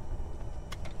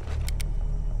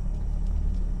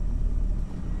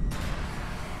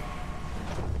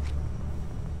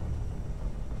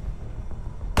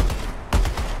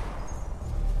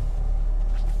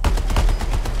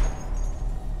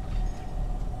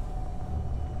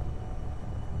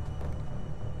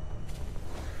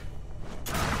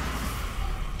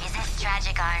 Is this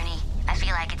tragic irony? I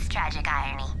feel like it's tragic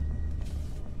irony.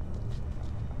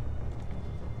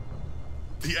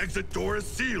 The exit door is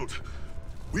sealed.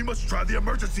 We must try the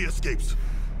emergency escapes.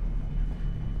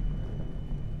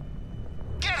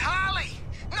 Get Harley!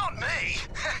 Not me!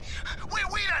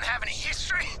 We don't have any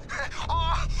history.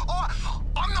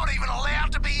 I'm not even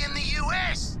allowed to be in the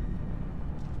US!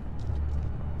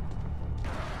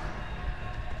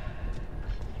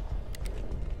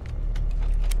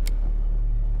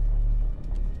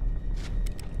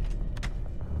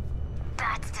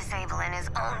 That's disabling his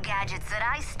own gadgets that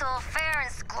I stole fair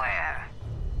and square.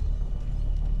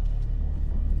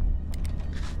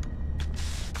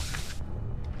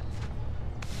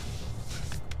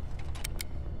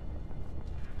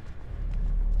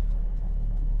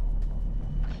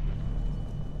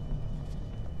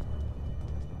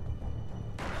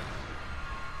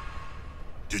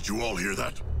 Did you all hear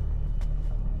that?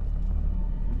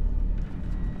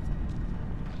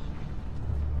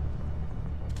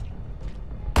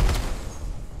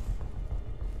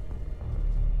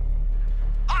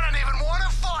 I don't even want to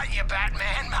fight you,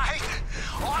 Batman, mate.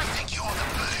 I think you're the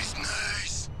bee's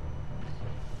knees.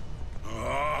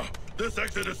 This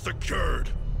exit is secured.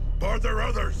 Are there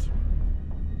others?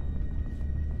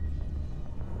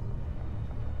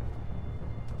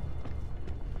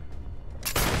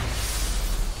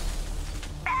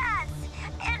 Bats!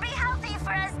 It'd be healthy for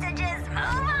us to just move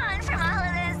on from all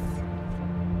of this.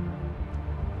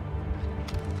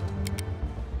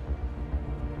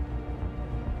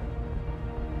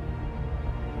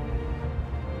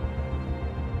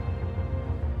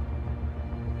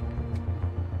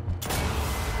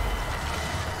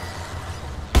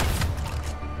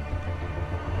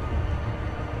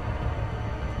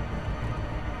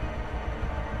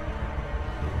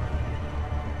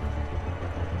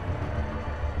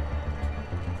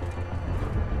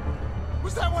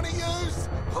 Was that one of yous?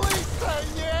 Please say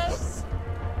yes!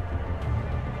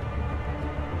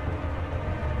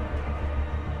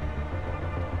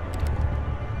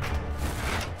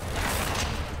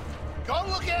 Go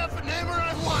look out for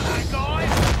numero one, guys!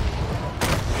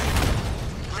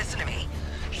 Listen to me.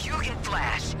 You get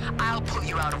Flash. I'll pull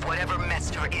you out of whatever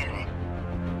mess you're in.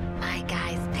 My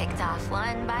guys picked off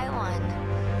one by one.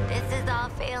 This is all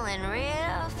feeling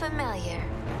real familiar.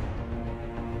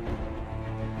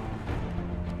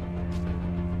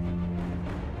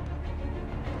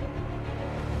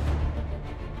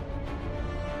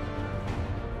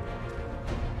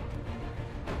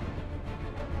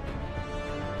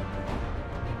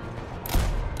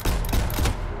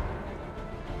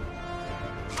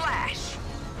 Flash!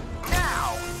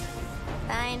 Now!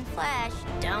 Find Flash,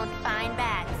 don't find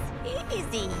bats.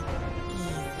 Easy.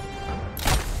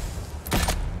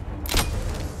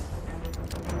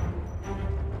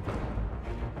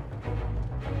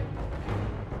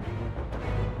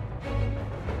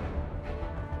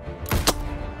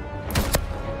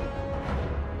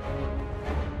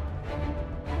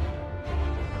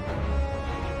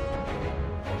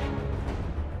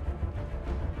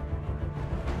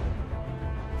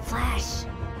 Flash.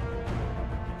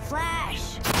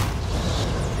 Flash!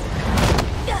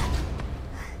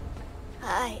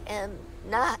 I am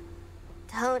not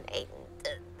donating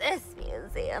to this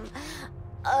museum.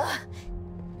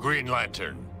 Green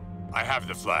Lantern, I have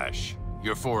the Flash.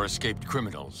 Your 4 escaped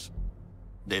criminals.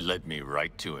 They led me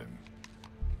right to him.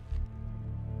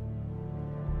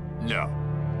 No,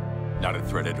 not a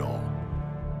threat at all.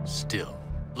 Still,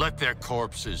 let their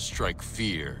corpses strike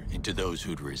fear into those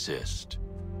who'd resist.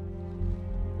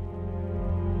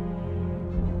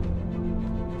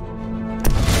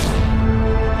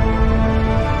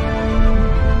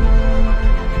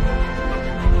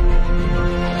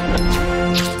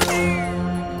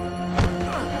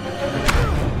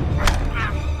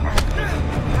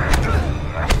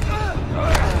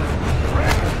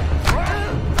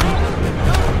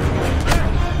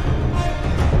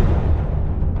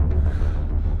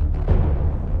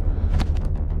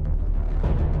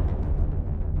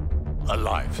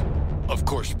 Alive. Of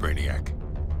course, Brainiac.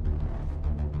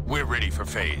 We're ready for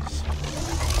phase.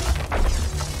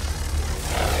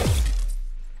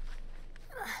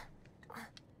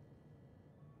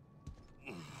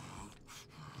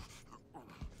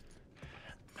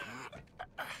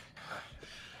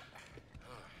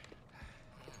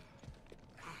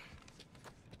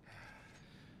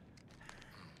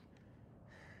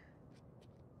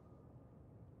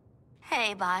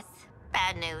 Hey, boss.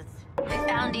 Bad news. We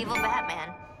found evil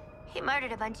Batman. He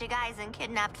murdered a bunch of guys and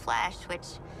kidnapped Flash, which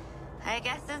I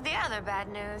guess is the other bad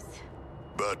news.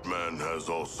 Batman has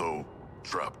also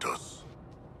trapped us.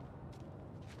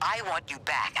 I want you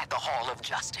back at the Hall of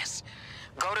Justice.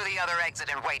 Go to the other exit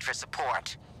and wait for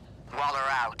support. Waller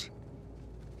out.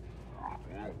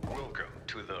 Welcome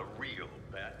to the real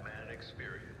Batman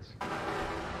experience.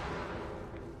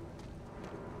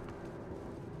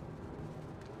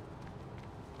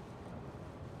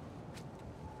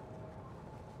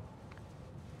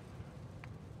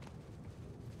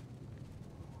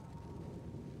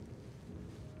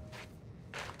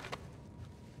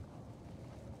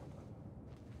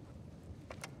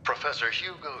 Professor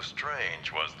Hugo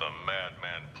Strange was the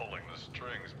madman pulling the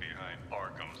strings behind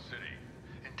Arkham City,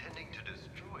 intending to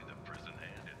destroy the prison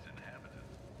and its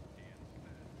inhabitants. He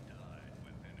instead died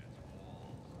within its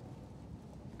walls.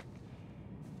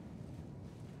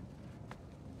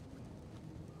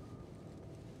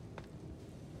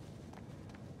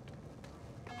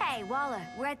 Hey, Waller,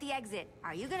 we're at the exit.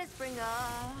 Are you gonna spring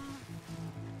up?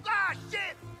 Ah,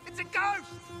 shit! It's a ghost!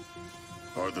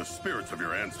 Are the spirits of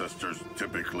your ancestors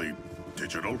typically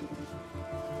digital?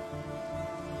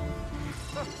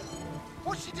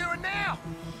 What's she doing now?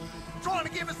 Trying to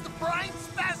give us the brain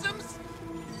spasms?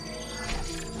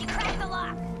 You cracked the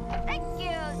lock. Thank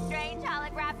you, strange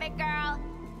holographic girl.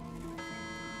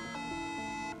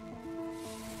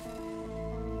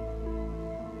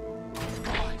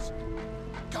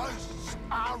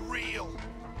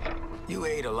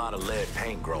 ate a lot of lead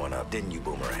paint growing up, didn't you,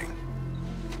 Boomerang?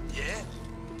 Yeah.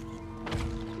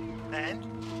 And?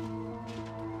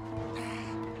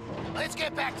 Let's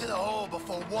get back to the hall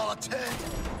before Waller turns.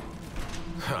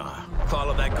 Huh.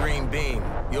 Follow that green beam.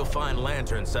 You'll find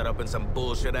lanterns set up in some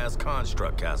bullshit-ass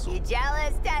construct castle. You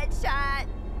jealous, Deadshot?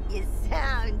 You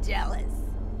sound jealous.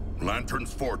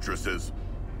 Lantern's fortress is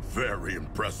very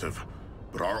impressive,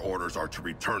 but our orders are to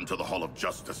return to the Hall of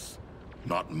Justice,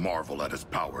 not marvel at his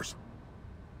powers.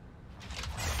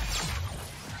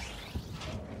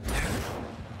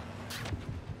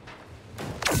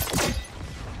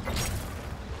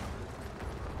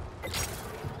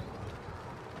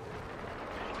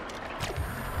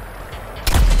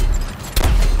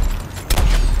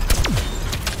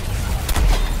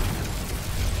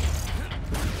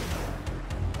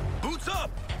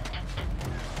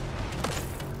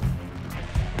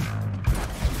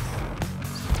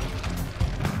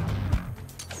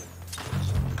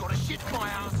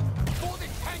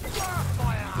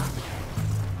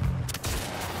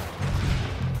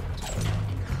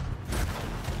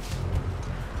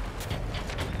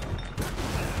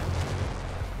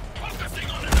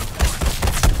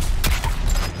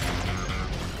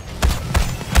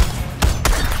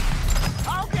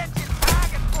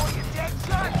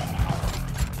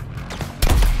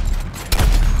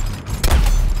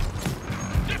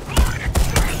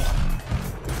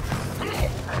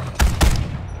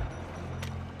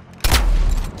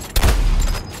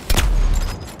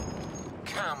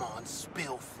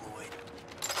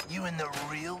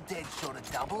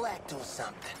 Double act or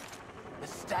something?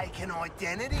 Mistaken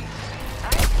identity?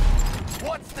 Hey?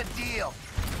 What's the deal?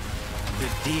 The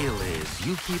deal is,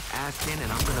 you keep asking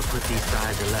and I'm gonna put these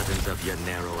size 11s up your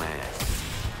narrow ass.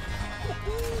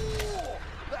 Ooh,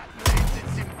 that means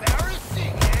it's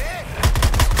embarrassing, eh?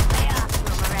 Lay off,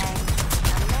 Boomerang.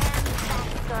 A man's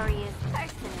backstory is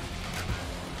personal.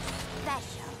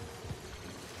 Special.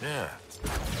 Yeah.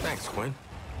 Thanks, Quinn.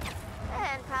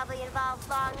 And probably involves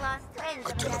long-lost twins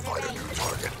of another Identified a race. new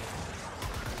target.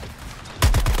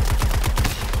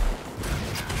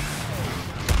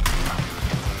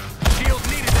 Shields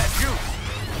needed that juice.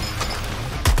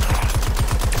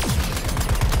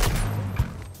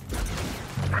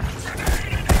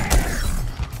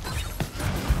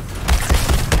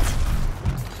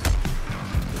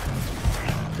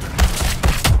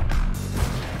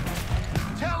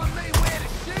 Telling me where to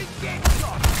shoot, get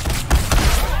shot!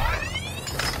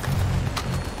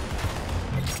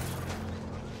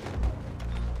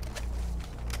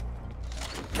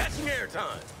 Catching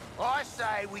airtime. I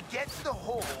say we get to the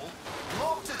hall,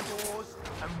 lock the doors,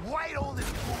 and wait all this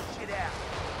bullshit out.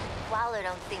 Waller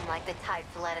don't seem like the type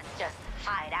to let us just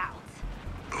hide out.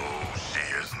 Oh, she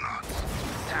is not.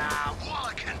 Ah,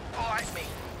 Waller can bite me.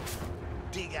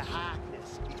 Digger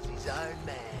Harkness is his own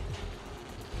man.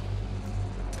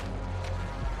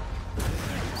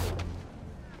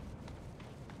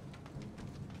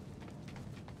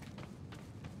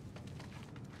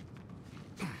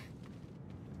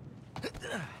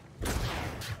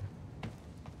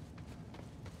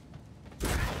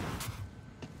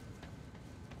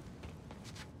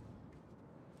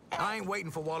 I ain't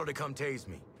waiting for Waller to come tase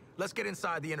me. Let's get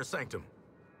inside the inner sanctum.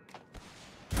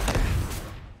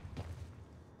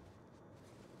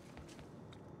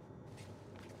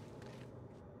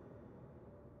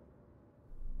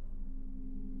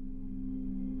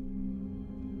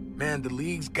 Man, the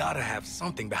League's gotta have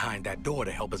something behind that door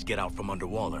to help us get out from under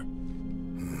Waller.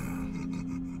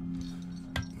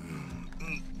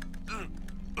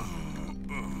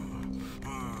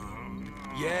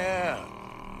 Yeah,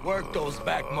 work those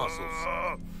back muscles.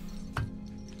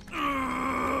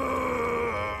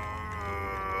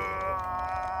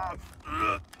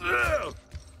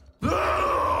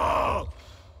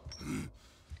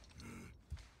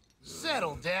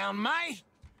 Settle down, mate.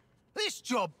 This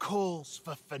job calls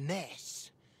for finesse.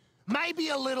 Maybe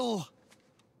a little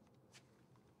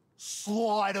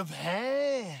sleight of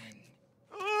hand.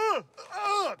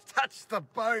 Touch the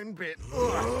bone bit.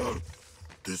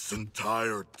 This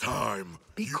entire time...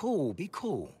 Be cool, be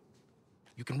cool.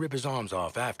 You can rip his arms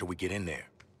off after we get in there.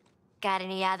 Got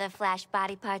any other flash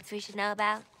body parts we should know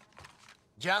about?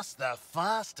 Just the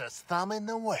fastest thumb in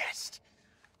the West.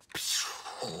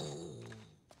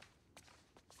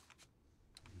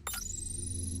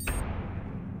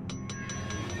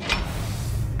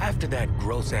 After that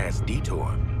gross-ass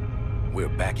detour, we're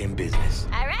back in business.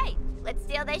 All right, let's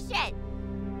steal this shit.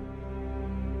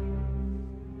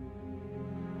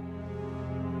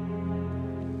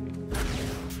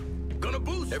 Gonna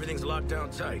boost! Everything's locked down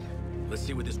tight. Let's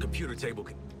see what this computer table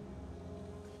can...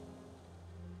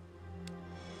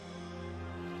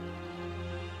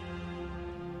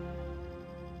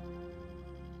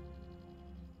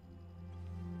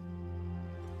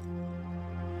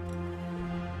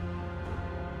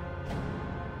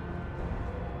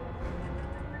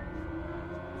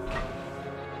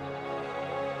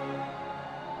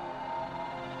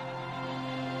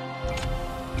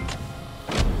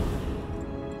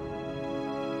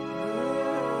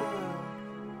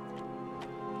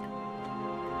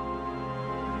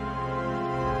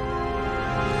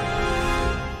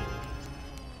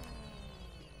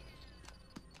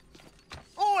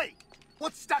 Oi!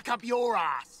 What's stuck up your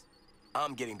ass?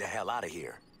 I'm getting the hell out of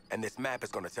here, and this map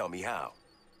is gonna tell me how.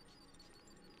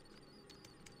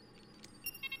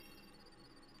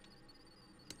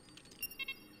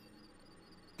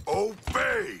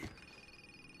 Obey!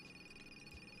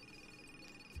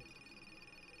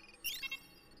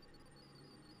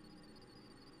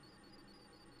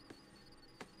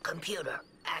 Computer,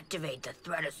 activate the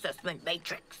threat assessment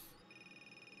matrix.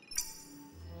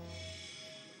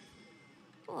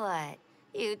 What?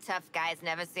 You tough guys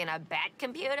never seen a bad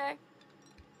computer?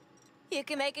 You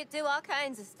can make it do all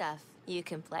kinds of stuff. You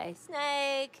can play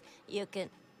Snake, you can...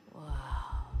 Whoa.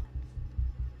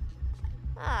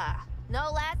 Ah,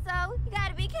 no lasso? You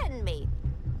gotta be kidding me.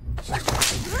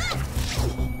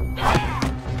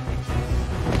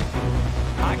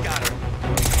 I got her.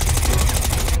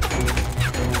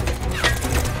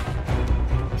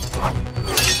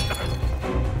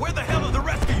 Where the hell are the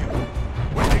rest of you?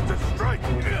 Waiting to strike!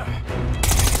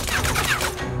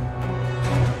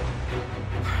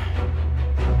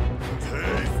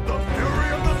 Taste the fury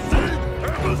of the sea,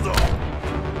 Amazon!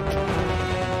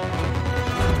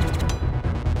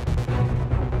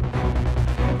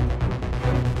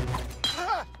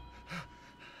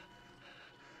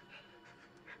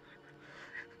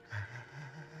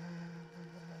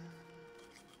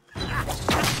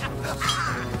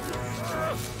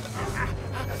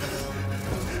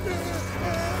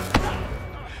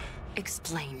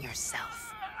 Explain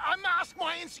yourself. I mask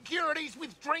my insecurities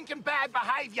with drink and bad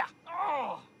behavior.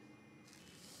 Oh.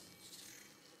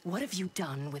 What have you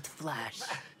done with Flash?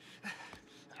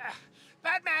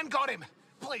 Batman got him.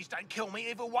 Please don't kill me,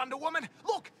 evil Wonder Woman.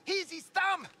 Look, here's his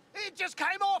thumb. It just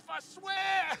came off, I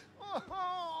swear. Step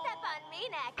on me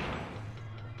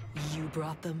next. You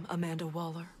brought them, Amanda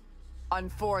Waller?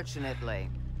 Unfortunately.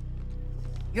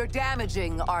 You're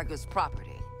damaging Argus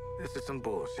property. This is some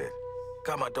bullshit.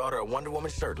 Got my daughter a Wonder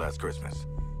Woman shirt last Christmas.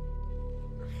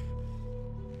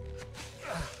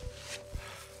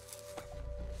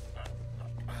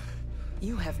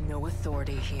 You have no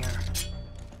authority here.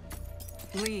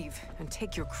 Leave and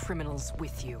take your criminals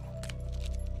with you.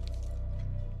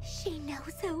 She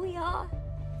knows who we are.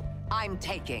 I'm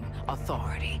taking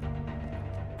authority.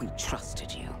 We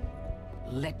trusted you.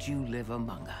 Let you live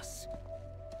among us.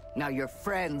 Now your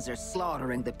friends are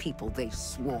slaughtering the people they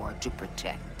swore to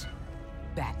protect.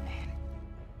 Batman,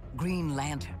 Green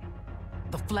Lantern,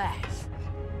 The Flash,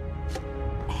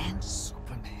 and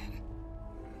Superman.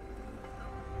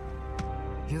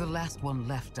 You're the last one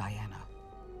left, Diana.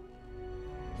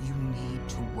 You need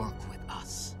to work with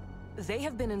us. They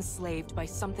have been enslaved by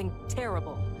something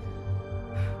terrible.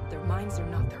 Their minds are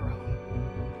not their own.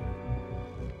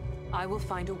 I will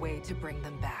find a way to bring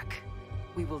them back.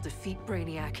 We will defeat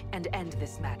Brainiac and end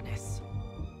this madness.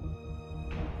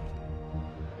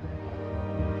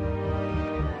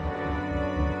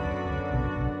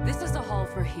 This is a hall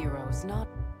for heroes, not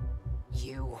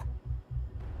you.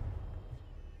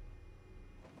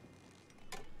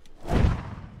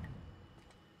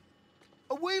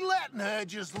 Are we letting her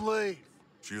just leave?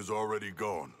 She is already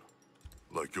gone.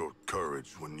 Like your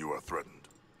courage when you are threatened.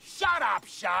 Shut up,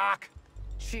 Shark!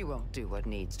 She won't do what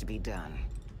needs to be done.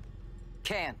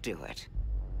 Can't do it.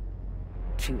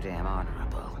 Too damn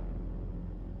honorable.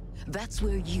 That's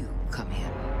where you come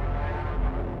in.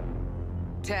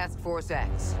 Task Force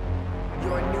X.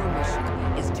 Your new mission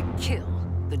is to kill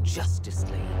the Justice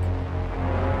League.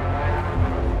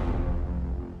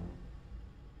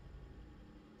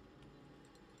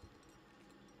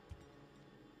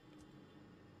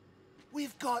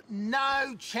 We've got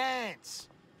no chance.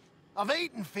 I've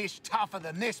eaten fish tougher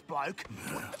than this bloke.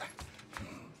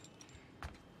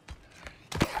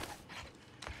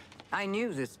 I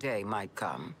knew this day might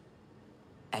come.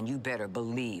 And you better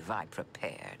believe I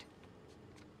prepared.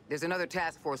 There's another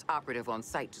task force operative on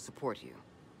site to support you.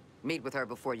 Meet with her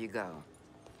before you go.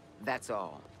 That's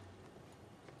all.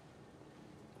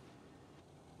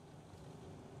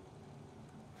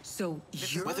 So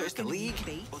you're Whether it's the gonna be League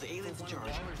bait or the aliens in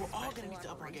charge, we're all gonna need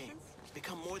to up our game.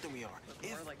 Become more than we are,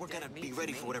 if we're gonna be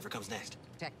ready for whatever comes next.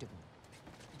 Detective.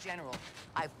 General,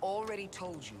 I've already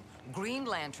told you, Green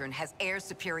Lantern has air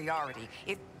superiority.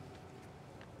 If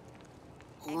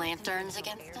Lanterns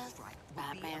against us,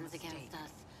 Batman's against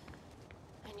us,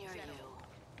 and you're you.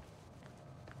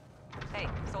 Hey,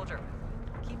 soldier.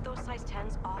 Keep those size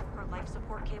 10s off her life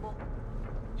support cable.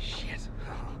 Shit.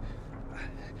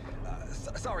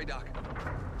 Sorry, Doc.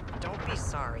 Don't be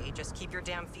sorry. Just keep your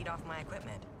damn feet off my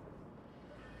equipment.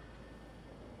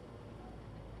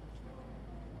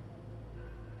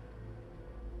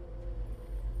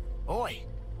 Oi.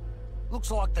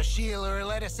 Looks like the Sheila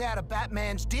let us out of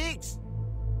Batman's digs.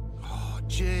 Oh,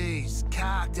 jeez.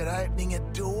 Carked at opening a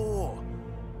door.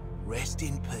 Rest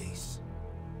in peace.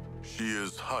 She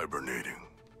is hibernating.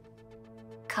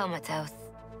 Comatose.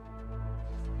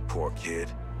 Poor kid.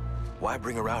 Why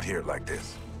bring her out here like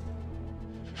this?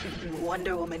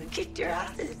 Wonder Woman kicked your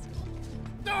asses.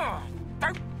 Oh,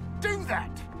 don't do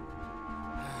that!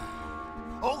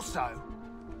 Also,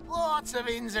 lots of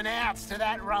ins and outs to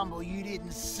that rumble you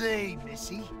didn't see,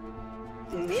 Missy.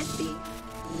 Missy?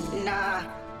 Nah.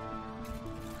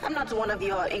 I'm not one of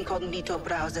your incognito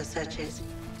browser searches.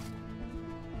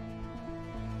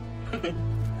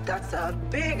 That's a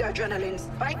big adrenaline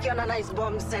spike on a nice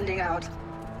bomb sending out.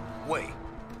 Wait.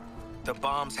 The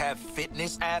bombs have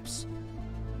fitness apps?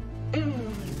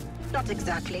 Not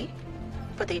exactly.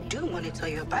 But they do monitor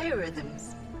your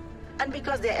biorhythms. And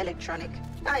because they're electronic,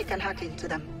 I can hack into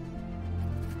them.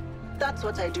 That's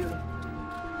what I do.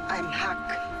 I'm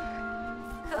hack.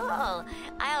 Cool.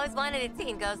 I always wanted a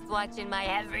teen ghost watching my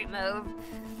every move.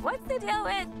 What's the deal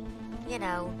with, you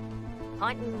know,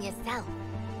 haunting yourself?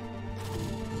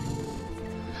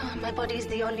 My body's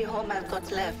the only home I've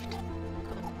got left.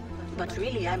 But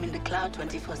really, I'm in the cloud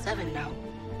 24/7 now.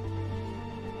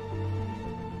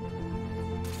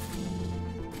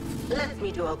 Lets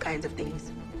me do all kinds of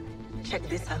things. Check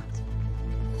this out.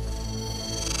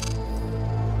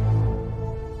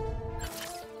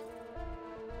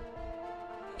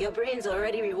 Your brains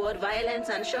already reward violence,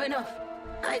 and sure enough,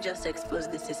 I just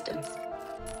exposed the systems.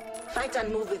 Fight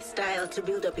and move with style to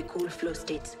build up a cool flow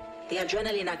state. The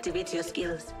adrenaline activates your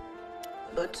skills.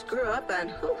 But screw up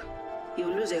and whew,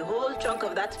 you lose a whole chunk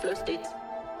of that flow state.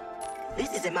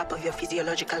 This is a map of your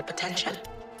physiological potential,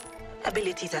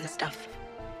 abilities and stuff.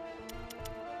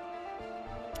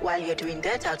 While you're doing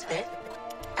that out there,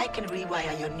 I can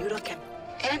rewire your neurochem.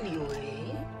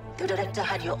 Anyway, the director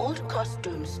had your old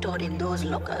costumes stored in those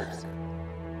lockers.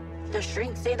 The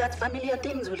shrinks say that familiar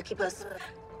things will keep us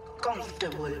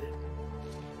comfortable.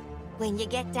 When you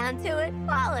get down to it,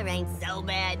 Waller ain't so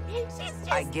bad. She's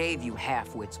just... I gave you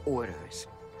Halfwit's orders.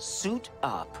 Suit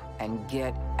up and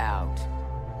get out.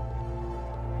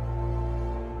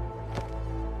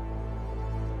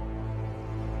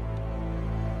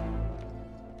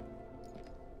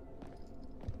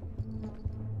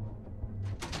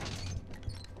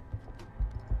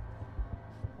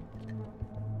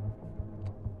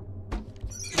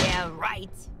 Yeah, right.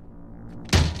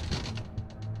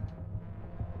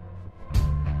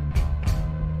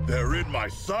 They're in my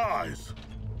size!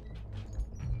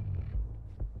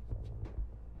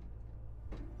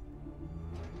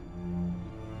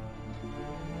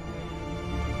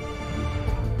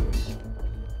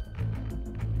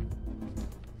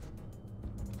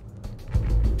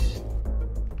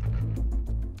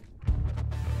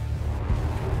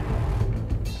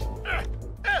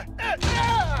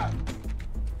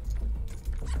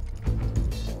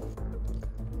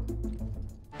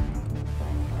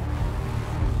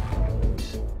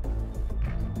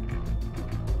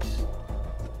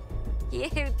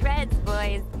 Cute threads,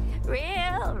 boys.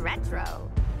 Real retro.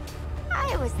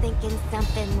 I was thinking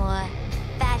something more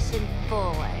fashion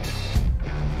forward.